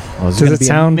now. Well, it's Does gonna it be a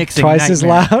sound mixing twice as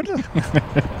nightmare.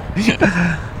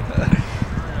 loud?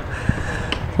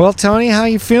 Well, Tony, how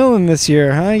you feeling this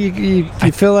year? Huh? You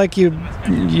feel like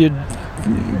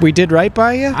we did right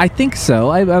by you? I think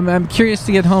so. I'm curious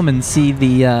to get home and see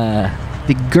the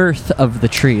girth of the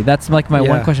tree. That's like my one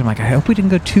Yeah. question. I'm like, I hope we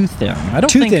didn't go too thin. I don't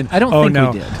Too think. thin. I don't Oh, think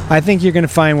no. we did. I think you're going to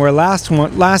find where last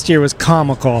year was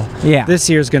comical. Yeah. This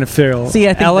year's going to feel See,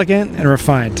 I think elegant and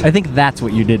refined. I think that's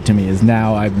what you did to me. Is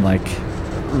now I'm like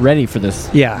ready for this.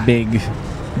 Yeah.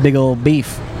 Big old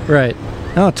beef. Right.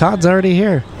 Oh, Todd's already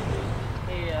here.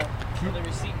 Hey, for the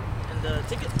receipt and the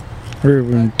ticket.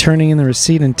 We're turning in the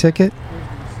receipt and ticket.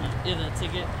 Yeah, the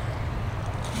ticket.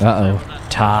 Uh oh.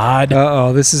 Todd.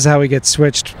 Uh-oh, this is how we get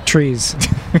switched trees.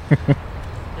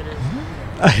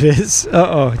 It is.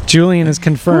 Uh-oh, Julian is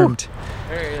confirmed.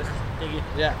 There it is. Thank you.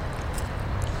 Yeah.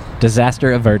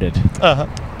 Disaster averted.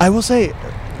 I will say,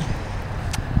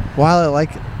 while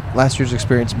last year's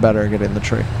experience better getting the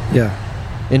tree. Yeah.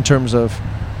 In terms of,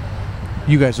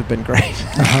 you guys have been great.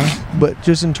 But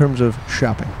just in terms of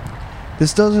shopping,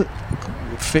 this doesn't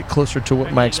fit closer to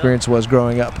what my experience was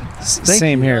growing up.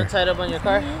 Same here. Tied up on your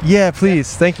car? Yeah,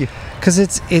 please. Thank you. Because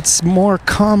it's more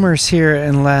commerce here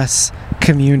and less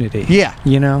community. Yeah,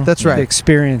 you know, that's right. The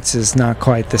experience is not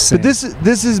quite the same. But this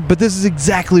is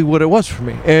exactly what it was for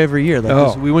me every year.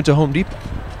 Like we went to Home Depot.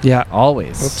 Yeah,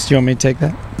 always. Oops, do you want me to take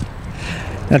that?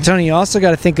 Now, Tony, you also got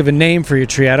to think of a name for your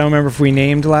tree. I don't remember if we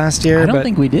named last year. I don't but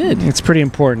think we did. It's pretty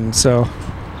important. So,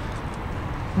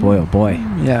 boy, oh boy.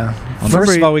 Yeah.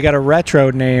 First of all, we got a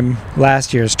retro name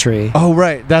last year's tree. Oh,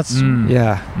 right. That's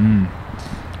yeah.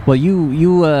 Well,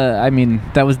 you I mean,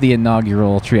 that was the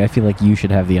inaugural tree. I feel like you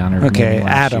should have the honor of naming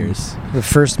last Adam, year's. the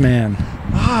first man.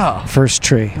 Ah, first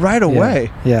tree. right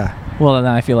away. Yeah. Well, then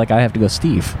I feel like I have to go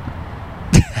Steve.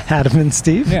 Adam and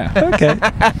Steve? Yeah. Okay.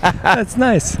 That's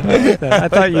nice. I like that. I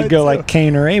thought you'd go like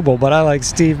Cain or Abel, but I like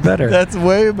Steve better. That's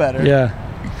way better. Yeah.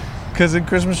 Because in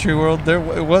Christmas Tree World,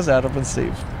 it was Adam and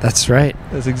Steve. That's right.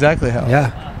 That's exactly how.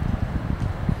 Yeah.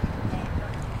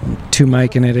 Two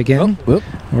mic-ing it again. Whoop.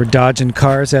 We're dodging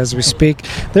cars as we speak.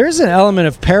 There's an element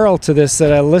of peril to this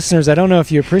that listeners, I don't know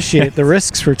if you appreciate the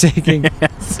risks we're taking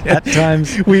at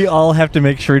times. We all have to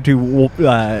make sure to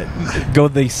go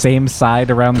the same side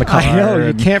around the car. I know.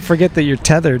 You can't forget that you're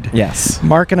tethered. Yes.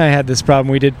 Mark and I had this problem.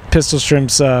 We did Pistol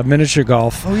Shrimp's miniature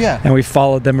golf. Oh, yeah. And we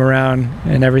followed them around,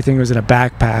 and everything was in a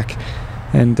backpack.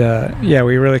 And,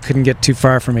 we really couldn't get too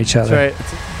far from each other.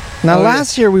 That's right. Now,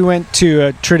 last year we went to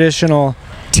a traditional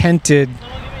tented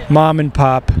mom and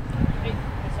pop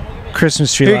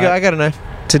Christmas tree Here you lot. go. I got a knife.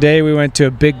 Today we went to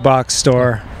a big box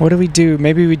store. What do we do?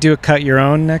 Maybe we do a cut your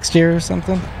own next year or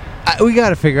something? We got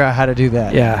to figure out how to do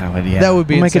that. Yeah. That would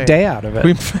be We'll make insane. a day out of it.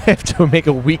 We have to make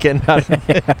a weekend out of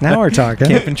it. Now we're talking.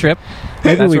 Camping trip.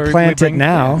 Maybe That's we where plant it bring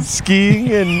now.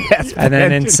 Skiing and... And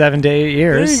then in 7 to 8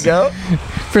 years. There you go.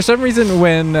 For some reason,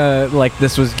 when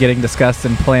this was getting discussed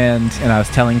and planned, and I was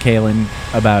telling Kaylin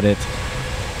about it,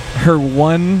 her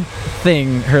one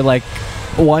thing, her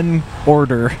one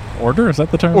order, is that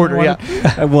the term?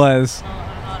 Yeah. Was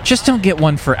just don't get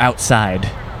one for outside.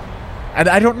 And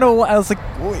I don't know. I was like,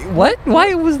 what?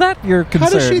 Why was that your concern? How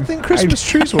does she think Christmas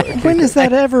trees work? When has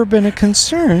that ever been a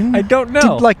concern? I don't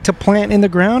know. To plant in the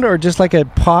ground or just like a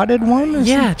potted one? Or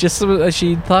Yeah, just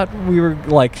she thought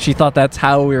she thought that's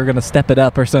how we were going to step it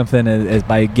up or something, is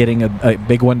by getting a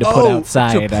big one to put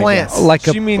outside. To plant. Like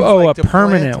She means a like to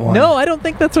permanent plant. one. No, I don't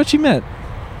think that's what she meant.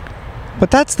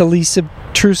 But that's the least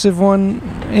intrusive one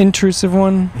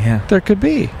Yeah. there could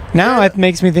be. Now it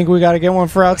makes me think we got to get one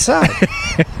for outside.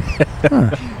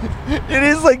 It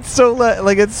is it's so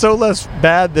less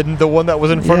bad than the one that was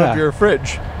in front of your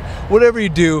fridge. Whatever you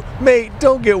do, mate,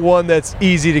 don't get one that's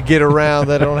easy to get around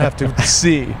that I don't have to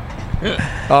see.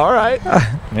 All right.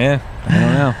 Yeah, I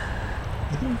don't know.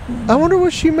 I wonder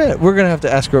what she meant. We're gonna have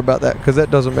to ask her about that because that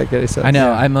doesn't make any sense. I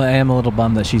know. I am a little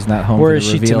bummed that she's not home. Where for is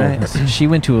the she reveal. tonight? She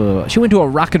went to a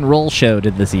rock and roll show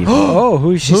this evening. Oh,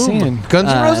 who is she seeing? Guns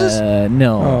N' Roses?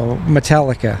 No. Oh,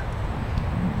 Metallica.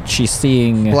 She's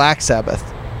seeing Black Sabbath.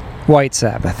 White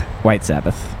Sabbath. White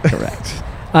Sabbath.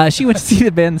 Correct. She went to see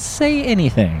the band Say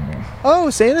Anything. Oh,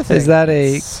 Say Anything. Is that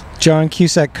a John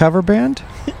Cusack cover band?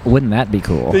 Wouldn't that be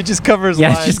cool? They just covers Yeah,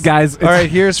 lines. it's just guys. All right,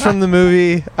 here's from the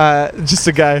movie. Just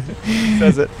a guy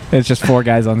says it. It's just four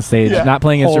guys on stage, Yeah. not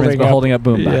playing instruments, but holding up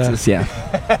boom Yeah. boxes.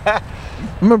 Yeah.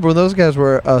 Remember when those guys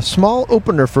were a small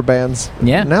opener for bands?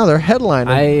 Yeah. Now they're headlining.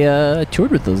 I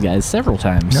toured with those guys several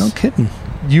times. No kidding.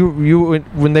 You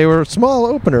when they were a small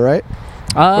opener, right?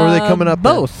 Or were they coming up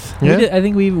then? Both. Yeah? I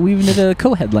think we did a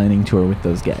co-headlining tour with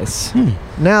those guys.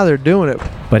 Now they're doing it.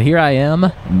 But here I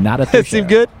am, not at the That show. seemed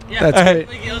good. That's All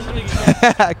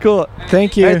great. right. Cool.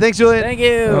 Thank you. All right, thanks, Julian. Thank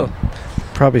you.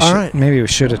 Probably All should. right. Maybe we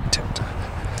should have tipped.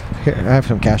 Here, I have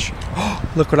some cash.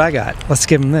 Look what I got. Let's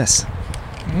give him this.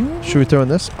 Should we throw in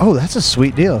this? Oh, that's a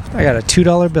sweet deal. I got a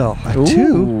 $2 bill. A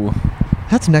two?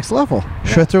 That's next level.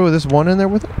 Should I throw this one in there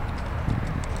with it?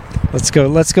 Let's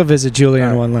go visit Julian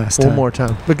All right. one last time. One more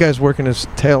time. The guy's working his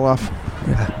tail off.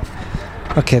 Yeah.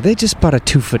 Okay, they just bought a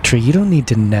 2-foot tree. You don't need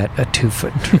to net a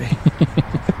 2-foot tree.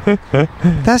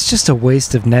 That's just a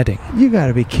waste of netting. You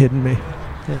gotta be kidding me.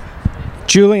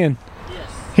 Julian,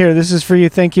 here, this is for you.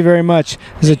 Thank you very much.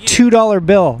 There's a $2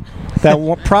 bill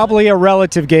that probably a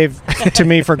relative gave to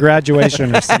me for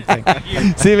graduation or something.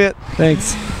 See you, man.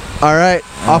 Thanks. All right,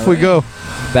 off we go.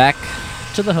 Back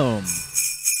to the home.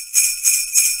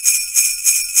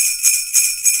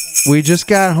 We just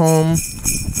got home.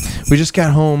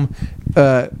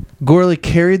 Gorley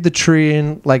carried the tree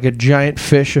in like a giant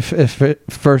fish. If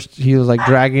at first he was like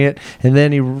dragging it, and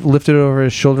then he lifted it over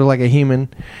his shoulder like a human.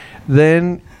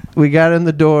 Then we got in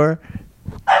the door.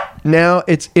 Now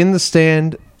it's in the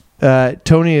stand.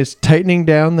 Tony is tightening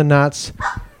down the knots.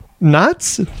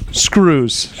 Knots?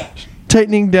 Screws.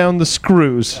 Tightening down the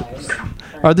screws.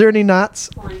 Are there any knots?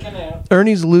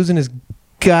 Ernie's losing his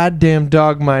goddamn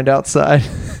dog mind outside.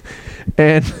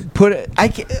 And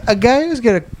a guy who's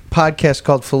got a podcast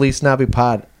called Feliz Navi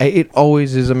Pod, it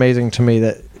always is amazing to me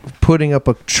that putting up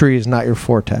a tree is not your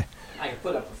forte. I can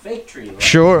put up a fake tree. Right?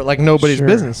 Sure, like nobody's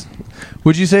business.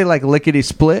 Would you say like lickety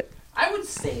split? I would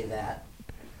say that.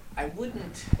 I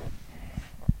wouldn't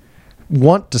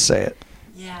want to say it.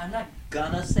 Yeah, I'm not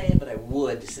gonna say it, but I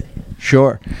would say it.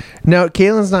 Sure. Now,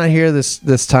 Caitlin's not here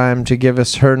this time to give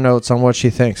us her notes on what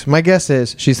she thinks. My guess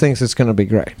is she thinks it's going to be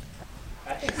great.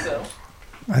 I think so.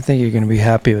 I think you're going to be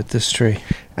happy with this tree.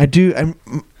 I do.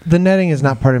 The netting is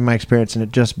not part of my experience, and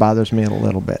it just bothers me a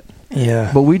little bit. Yeah.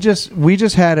 But we just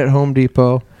had at Home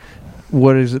Depot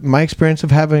what is my experience of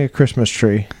having a Christmas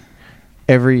tree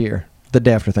every year, the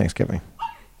day after Thanksgiving.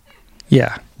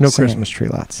 Yeah. No same. Christmas tree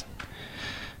lots.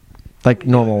 Like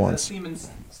normal ones.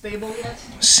 Siemens Stable yet?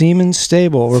 Siemens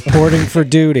Stable reporting for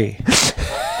duty.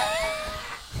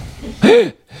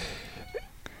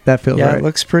 That feels right. It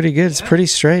looks pretty good. It's pretty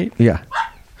straight. Yeah.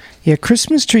 Yeah,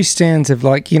 Christmas tree stands have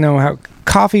like, you know how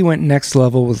coffee went next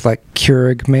level with like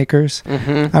Keurig makers.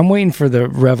 Mm-hmm. I'm waiting for the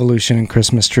revolution in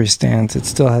Christmas tree stands. It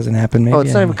still hasn't happened. Maybe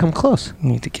it's not even come close.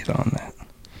 Need to get on that.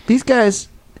 These guys,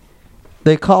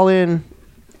 they call in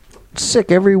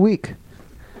sick every week.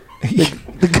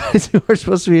 The guys who are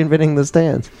supposed to be inventing the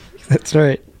stands. That's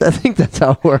right. I think that's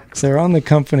how it works. They're on the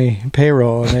company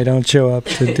payroll and they don't show up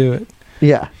to do it.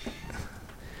 Yeah.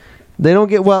 They don't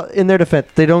get, well, in their defense,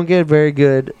 they don't get really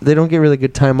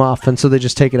good time off, and so they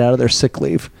just take it out of their sick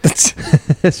leave. That's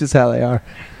just how they are.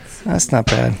 That's not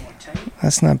bad.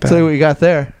 That's not bad. Tell you what you got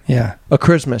there. Yeah. A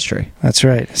Christmas tree. That's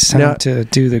right. It's time to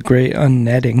do the great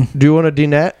unnetting. Do you want to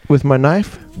de-net with my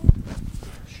knife?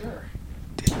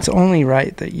 It's only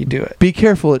right that you do it. Be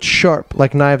careful, it's sharp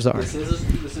like knives are. This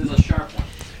is a sharp one.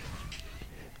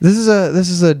 This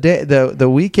is a day, the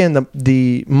weekend,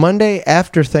 the Monday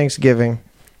after Thanksgiving.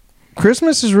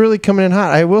 Christmas is really coming in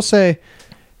hot. I will say,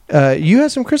 you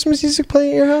had some Christmas music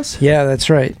playing at your house? Yeah, that's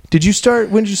right. When did you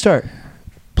start?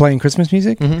 Playing Christmas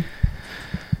music? Mm-hmm.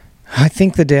 I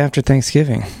think the day after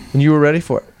Thanksgiving. And you were ready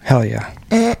for it? Hell yeah.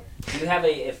 Do you have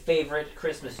a favorite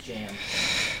Christmas jam?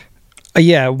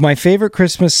 Yeah, my favorite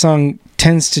Christmas song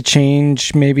tends to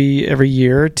change maybe every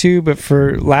year or two, but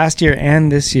for last year and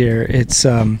this year, it's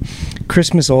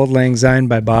Christmas Auld Lang Syne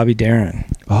by Bobby Darin.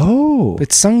 Oh.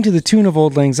 It's sung to the tune of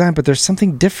Auld Lang Syne, but there's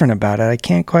something different about it. I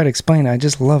can't quite explain it. I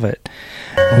just love it.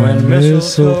 When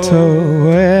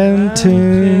mistletoe and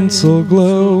tinsel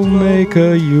glow make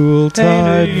a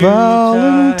Yuletide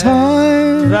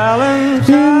Valentine,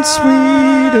 in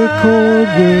sweet accord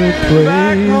we'll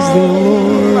praise the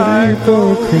Lord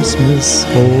for Christmas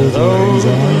Auld Lang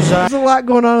Syne. There's a lot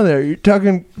going on in there. You're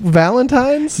talking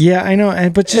Valentine's? Yeah, I know,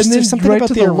 but just there's something right about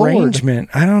to the the Lord. arrangement.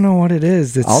 I don't know what it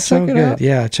is. It's I'll so check it good. out.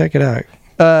 Yeah, check it out.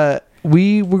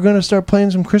 We were going to start playing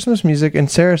some Christmas music, and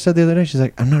Sarah said the other day, she's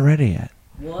like, I'm not ready yet.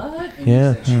 What?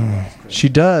 Yeah. She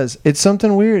does. It's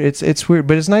something weird. It's weird,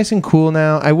 but it's nice and cool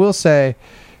now. I will say,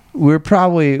 we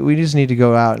just need to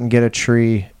go out and get a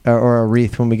tree or a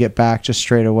wreath when we get back just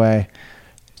straight away.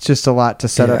 It's just a lot to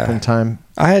set up in time.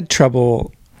 I had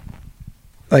trouble.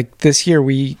 Like this year,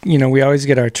 we always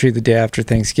get our tree the day after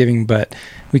Thanksgiving, but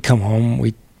we come home,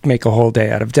 we make a whole day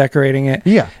out of decorating it.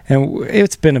 Yeah. And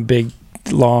it's been a big,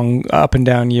 long up and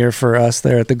down year for us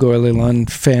there at the Gorley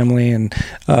Lund family, and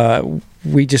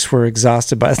we just were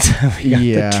exhausted by the time we got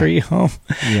the tree home.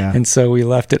 Yeah. And so we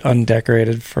left it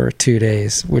undecorated for 2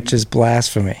 days, which is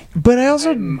blasphemy. But I also...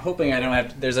 I'm hoping I don't have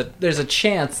to... There's a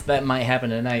chance that might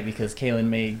happen tonight because Kaylin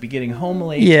may be getting home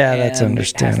late. Yeah, that's and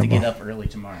understandable. has to get up early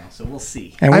tomorrow, so we'll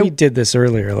see. And we did this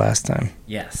earlier last time.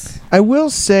 Yes. I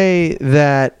will say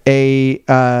that I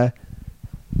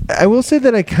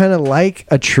kind of like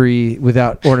a tree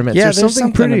without ornaments. Yeah, there's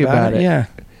something pretty about it. Yeah.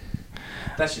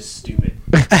 That's just stupid.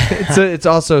 It's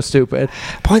also stupid.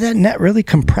 Boy, that net really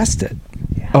compressed it.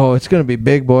 Yeah. Oh, it's going to be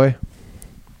big, boy.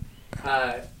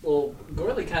 Well,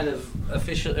 Gorley kind of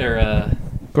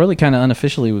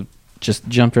unofficially just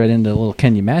jumped right into a little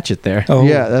 "Can you match it?" there. Oh,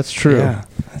 yeah, that's true. Yeah,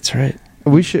 that's right.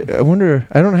 We should. I wonder.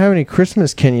 I don't have any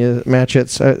Christmas Kenya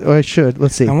match-its. I should.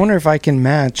 Let's see. I wonder if I can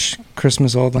match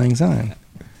Christmas Auld Lang Syne.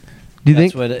 Do you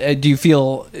think? Do you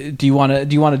feel? Do you want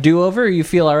to do over? Or you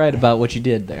feel all right about what you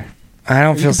did there? I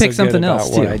don't You feel can so pick something good about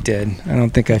else, what too. I did. I don't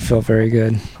think I feel very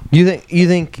good. You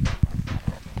think?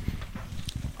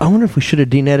 I wonder if we should have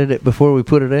de-netted it before we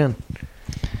put it in.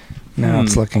 No,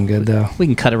 it's looking good though. We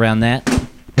can cut around that.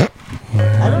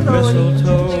 I don't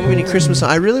know any Christmas song.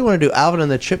 I really want to do Alvin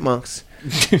and the Chipmunks.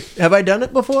 Have I done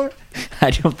it before?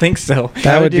 I don't think so.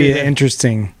 That would be that.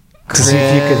 interesting to see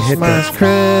if you could hit that.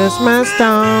 Christmas,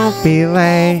 don't be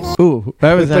late. Ooh,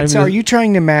 that was. But so are you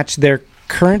trying to match their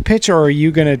current pitch, or are you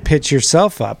going to pitch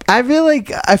yourself up? I feel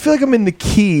like I'm in the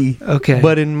key. Okay.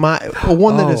 But in my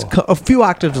one that is a few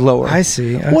octaves lower. I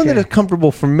see. Okay. One that is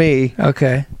comfortable for me.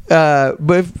 Okay.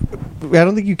 But I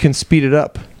don't think you can speed it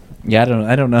up. Yeah,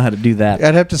 I don't know how to do that.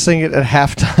 I'd have to sing it at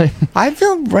halftime. I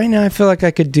feel like I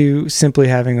could do Simply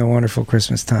Having a Wonderful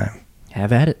Christmas Time.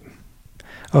 Have at it.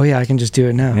 Oh yeah, I can just do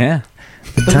it now. Yeah.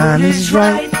 The time is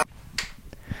right.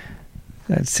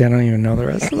 I don't even know the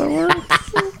rest of the words.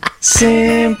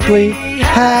 Simply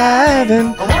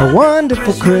having a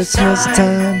wonderful Christmas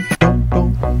time.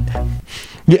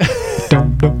 Yeah.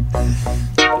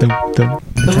 The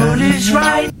mood is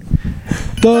right.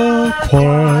 The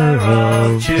choir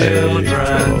of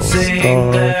Children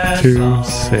sing their to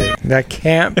sing. That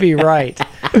can't be right.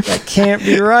 That can't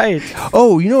be right.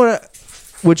 Oh, you know what?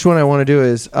 Which one I want to do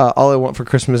is All I Want for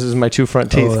Christmas Is My Two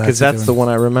Front Teeth, because that's the one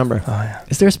I remember. Oh yeah.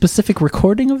 Is there a specific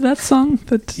recording of that song?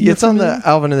 It's on the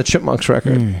Alvin and the Chipmunks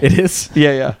record. It is.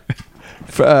 Yeah.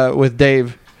 With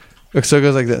Dave. So it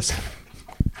goes like this.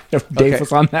 Dave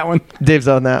was on that one. Dave's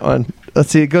on that one. Let's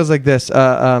see. It goes like this.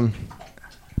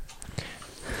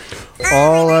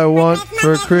 All I want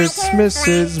for Christmas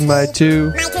is my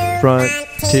two front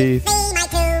teeth.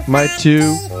 My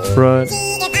two front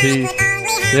teeth.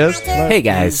 Yes? Hey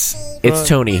guys, it's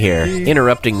Tony here,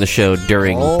 interrupting the show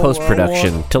during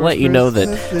post-production to let you know that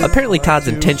apparently Todd's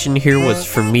intention here was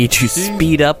for me to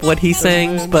speed up what he's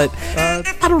saying, but I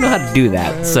don't know how to do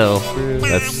that, so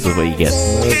that's what you get.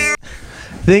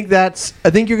 I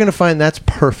think you're going to find that's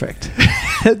perfect.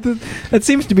 That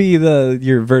seems to be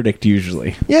your verdict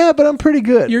usually. Yeah, but I'm pretty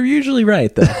good. You're usually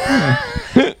right, though.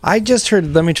 I just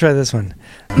heard. Let me try this one.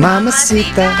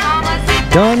 Mamacita,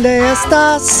 donde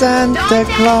está Santa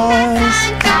Claus?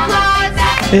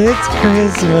 It's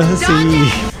Christmas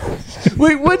Eve.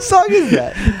 Wait, what song is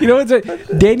that? You know,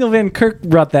 Daniel Van Kirk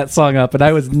brought that song up, and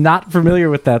I was not familiar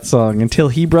with that song until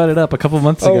he brought it up a couple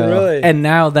months ago. Oh, really? And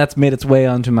now that's made its way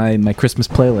onto my Christmas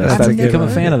playlist. I've become a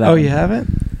fan of that. Oh, one. you haven't?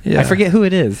 Yeah. I forget who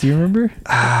it is. Do you remember?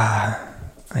 I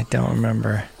don't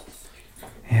remember.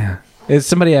 Yeah. It's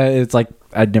somebody, it's like,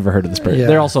 I'd never heard of this person. Yeah.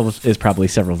 There also is probably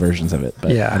several versions of it,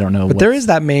 but I don't know. But there is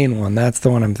that main one. That's the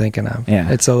one I'm thinking of.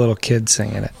 Yeah. It's a little kid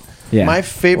singing it. Yeah. My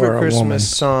favorite Or a Christmas woman.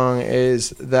 song is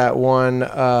that one.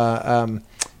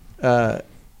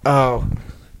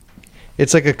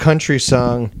 It's like a country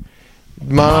song.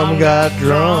 Mom got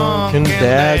drunk and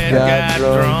Dad got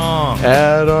drunk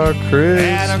at our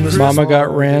Christmas. Mama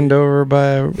got ran over by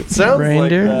a sounds like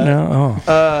reindeer? that. No.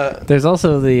 Oh. There's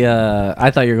also the,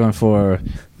 I thought you were going for,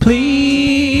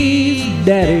 please,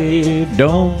 Daddy,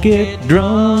 don't get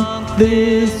drunk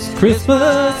this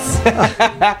Christmas. You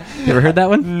ever heard that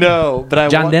one? No, but I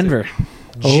John want Denver.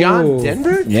 John Oh.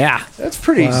 Denver? Yeah. That's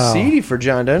pretty Wow. seedy for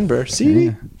John Denver. Seedy?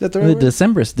 Is that the right The word?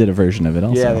 Decemberists did a version of it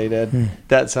also. Yeah, they did.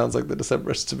 That sounds like the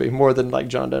Decemberists to me, more than like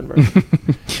John Denver.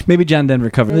 Maybe John Denver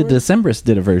covered. The Decemberists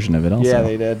did a version of it also. Yeah,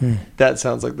 they did. That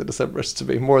sounds like the Decemberists to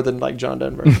me, more than like John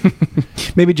Denver.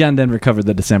 Maybe John Denver covered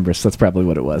the Decemberists. That's probably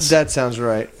what it was. That sounds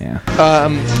right. Yeah.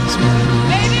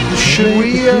 Should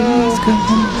we?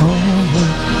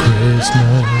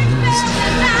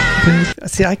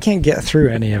 See, I can't get through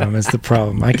any of them is the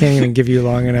problem. I can't even give you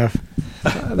long enough.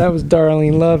 That was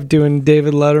Darlene Love doing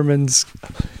David Letterman's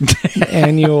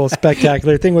annual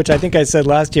spectacular thing, which I think I said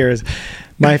last year is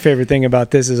my favorite thing about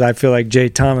this is I feel like Jay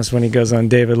Thomas when he goes on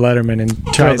David Letterman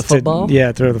and tries the football?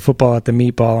 to throw the football at the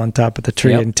meatball on top of the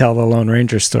tree Yep. and tell the Lone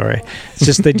Ranger story. It's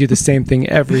just they do the same thing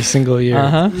every single year.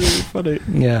 Uh-huh.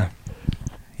 Yeah.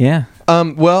 Yeah.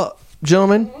 Well,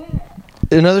 gentlemen,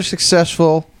 another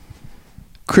successful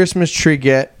Christmas tree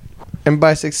get, and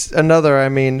by another I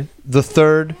mean the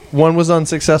third. One was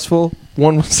unsuccessful.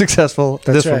 One was successful.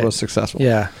 That's this one right. was successful.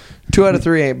 Yeah. 2 out of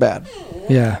 3 ain't bad.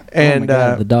 Yeah. And Oh my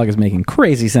God, the dog is making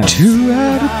crazy sounds. 2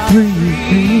 out of 3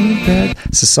 ain't bad.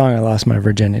 It's a song I lost my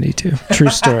virginity to. True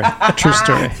story. True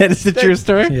story. That is a true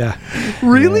story? Yeah.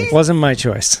 Really? Yeah, it wasn't my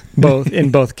choice. In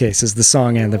both cases, the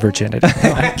song and the virginity.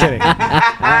 No, I'm kidding.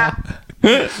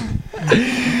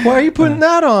 Why are you putting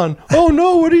that on? Oh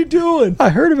no, what are you doing? I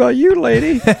heard about you,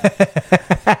 lady.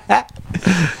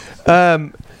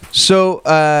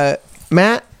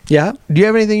 Matt, Yeah. do you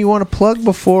have anything you want to plug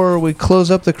before we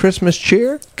close up the Christmas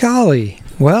cheer? Golly.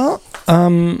 Well,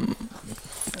 I'm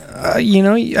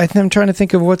trying to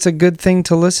think of what's a good thing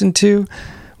to listen to.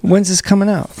 When's this coming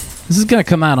out? This is going to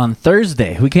come out on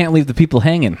Thursday. We can't leave the people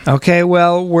hanging. Okay,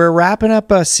 well, we're wrapping up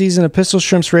a season of Pistol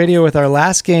Shrimps Radio with our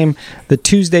last game the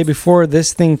Tuesday before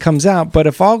this thing comes out. But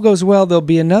if all goes well, there'll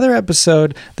be another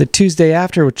episode the Tuesday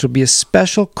after, which will be a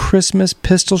special Christmas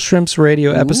Pistol Shrimps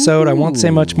Radio episode. I won't say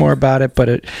much more about it, but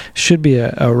it should be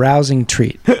a rousing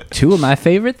treat. Two of my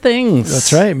favorite things.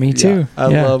 That's right, me too. I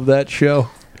love that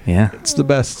show. Yeah. It's the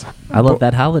best. I love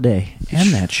that holiday and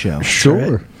that show.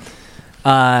 Sure.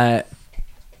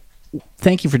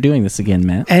 Thank you for doing this again,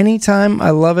 Matt. Anytime. I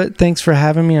love it. Thanks for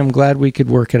having me. I'm glad we could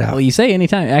work it out. Well, you say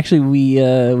anytime. Actually,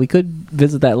 we could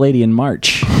visit that lady in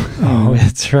March. Oh,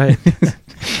 that's right.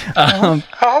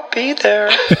 I'll be there.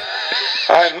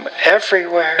 I'm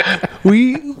everywhere.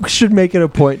 We should make it a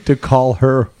point to call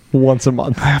her once a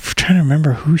month. I'm trying to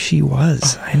remember who she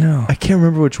was. I know. I can't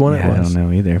remember which one it was. I don't know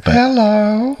either. But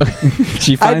Hello.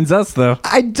 she finds us, though.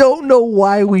 I don't know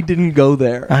why we didn't go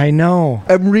there. I know.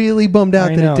 I'm really bummed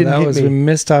out I that know. it didn't That hit was me. a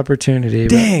missed opportunity.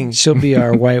 but Dang. She'll be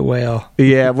our white whale.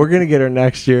 Yeah, we're going to get her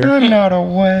next year. I'm not a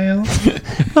whale.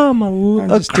 I'm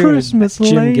I'm a just doing Christmas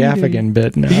Jim lady. Gaffigan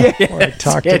bit now. Where I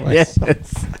talk to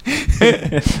myself.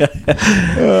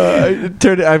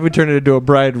 I would turn it into a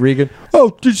Brian Regan.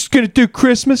 Oh, you're just going to do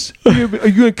Christmas? Are you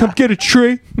going to come get a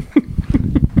tree?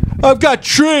 I've got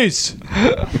trees.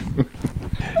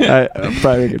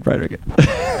 Brian Regan.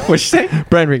 What'd you say?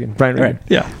 Brian Regan. Right.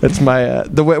 Yeah. That's my,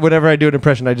 whenever I do an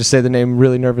impression, I just say the name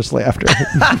really nervously after.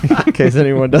 In case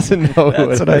anyone doesn't know who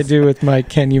it is. That's what I do with my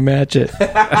Can You Match It?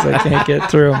 'Cause I can't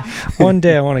get through 'em. One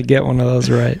day I want to get one of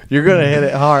those right. You're going to hit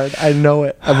it hard. I know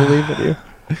it. I believe in you.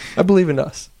 I believe in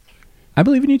us. I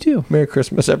believe in you, too. Merry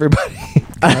Christmas, everybody.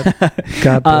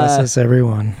 God bless us,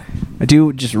 everyone. I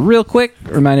do just real quick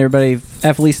remind everybody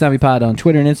 @FeliceNaviPod on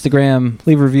Twitter and Instagram.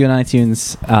 Leave a review on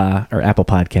iTunes or Apple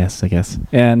Podcasts, I guess.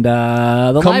 And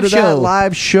the Come live to show, that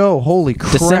live show. Holy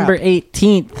crap. December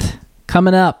 18th,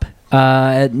 coming up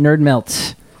at Nerd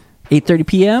Melt, 8:30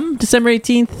 p.m. December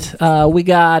 18th. We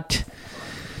got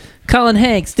Colin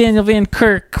Hanks, Daniel Van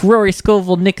Kirk, Rory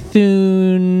Scovel, Nick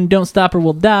Thune, Don't Stop or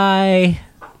We'll Die,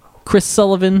 Chris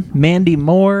Sullivan, Mandy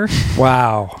Moore.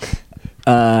 Wow.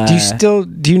 Do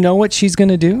you know what she's going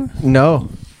to do? No.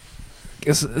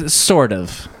 Sort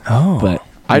of. Oh. But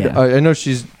I know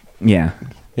she's... Yeah.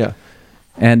 Yeah.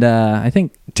 And I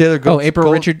think Taylor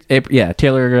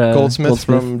Taylor Goldsmith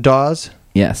from Dawes.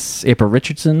 Yes. April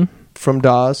Richardson from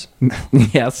Dawes.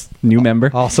 Yes. New member.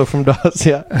 Also from Dawes,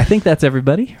 yeah. I think that's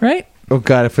everybody, right? Oh,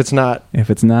 God. If it's not,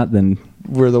 then...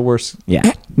 we're the worst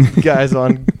guys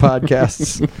on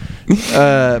podcasts.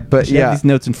 But I have these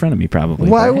notes in front of me, probably.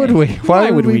 Why would we?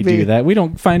 Why would we do that? We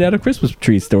don't find out if Christmas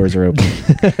tree stores are open.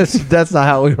 That's not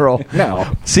how we roll.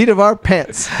 No. Seat of our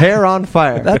pants, hair on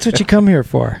fire. That's what you come here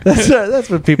for. That's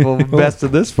what people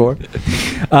invested this for.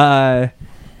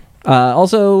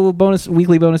 Also,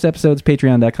 weekly bonus episodes,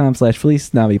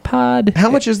 patreon.com/FeliceNaviPod. How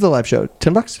much is the live show?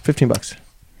 $10? $15?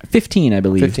 15, I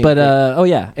believe. 15, but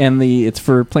and it's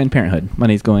for Planned Parenthood.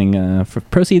 Money's going for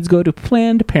proceeds go to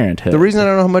Planned Parenthood. The reason I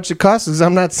don't know how much it costs is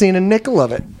I'm not seeing a nickel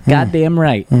of it. Goddamn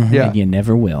right. Mm-hmm. Yeah. And you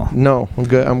never will. No, I'm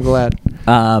good. I'm glad.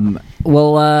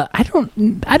 Well, I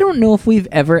don't know if we've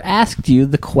ever asked you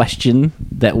the question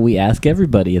that we ask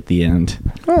everybody at the end.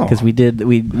 Oh, because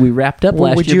we wrapped up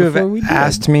last would year. You have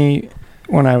asked me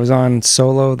when I was on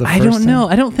solo the first I don't know.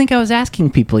 time? I don't think I was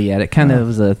asking people yet. It kind of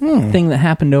was a thing that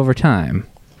happened over time.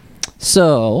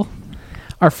 So,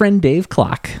 our friend Dave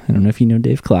Clock, I don't know if you know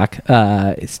Dave Clock,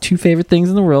 his two favorite things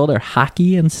in the world are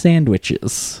hockey and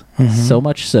sandwiches. Mm-hmm. So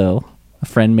much so, a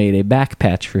friend made a back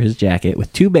patch for his jacket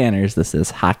with two banners that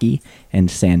says hockey and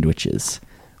sandwiches.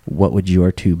 What would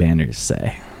your two banners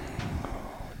say?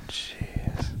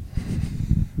 Jeez.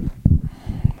 Oh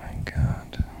my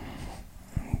God.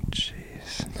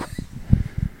 Jeez.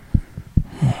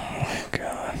 Oh my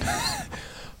God.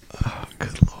 Oh,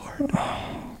 good Lord. Oh.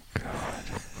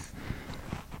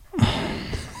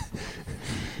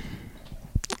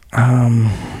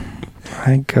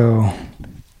 I go.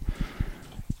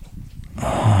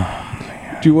 Oh,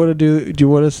 man. Do you want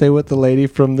to say what the lady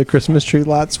from the Christmas tree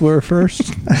lots were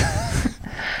first?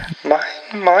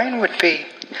 Mine would be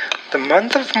the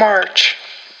month of March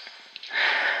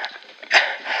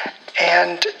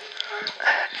and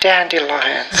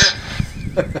dandelions.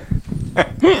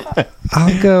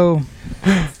 I'll go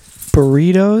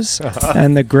burritos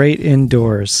and the great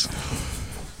indoors.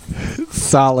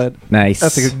 Solid. Nice.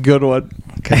 That's a good one.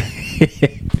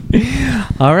 Okay.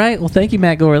 All right. Well, thank you,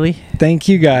 Matt Gorley. Thank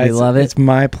you, guys. We love it. It's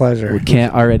my pleasure. We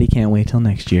can't wait till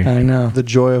next year. I know. The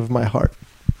joy of my heart.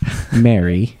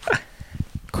 Merry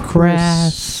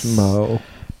Crass. Smo.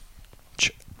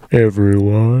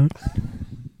 Everyone.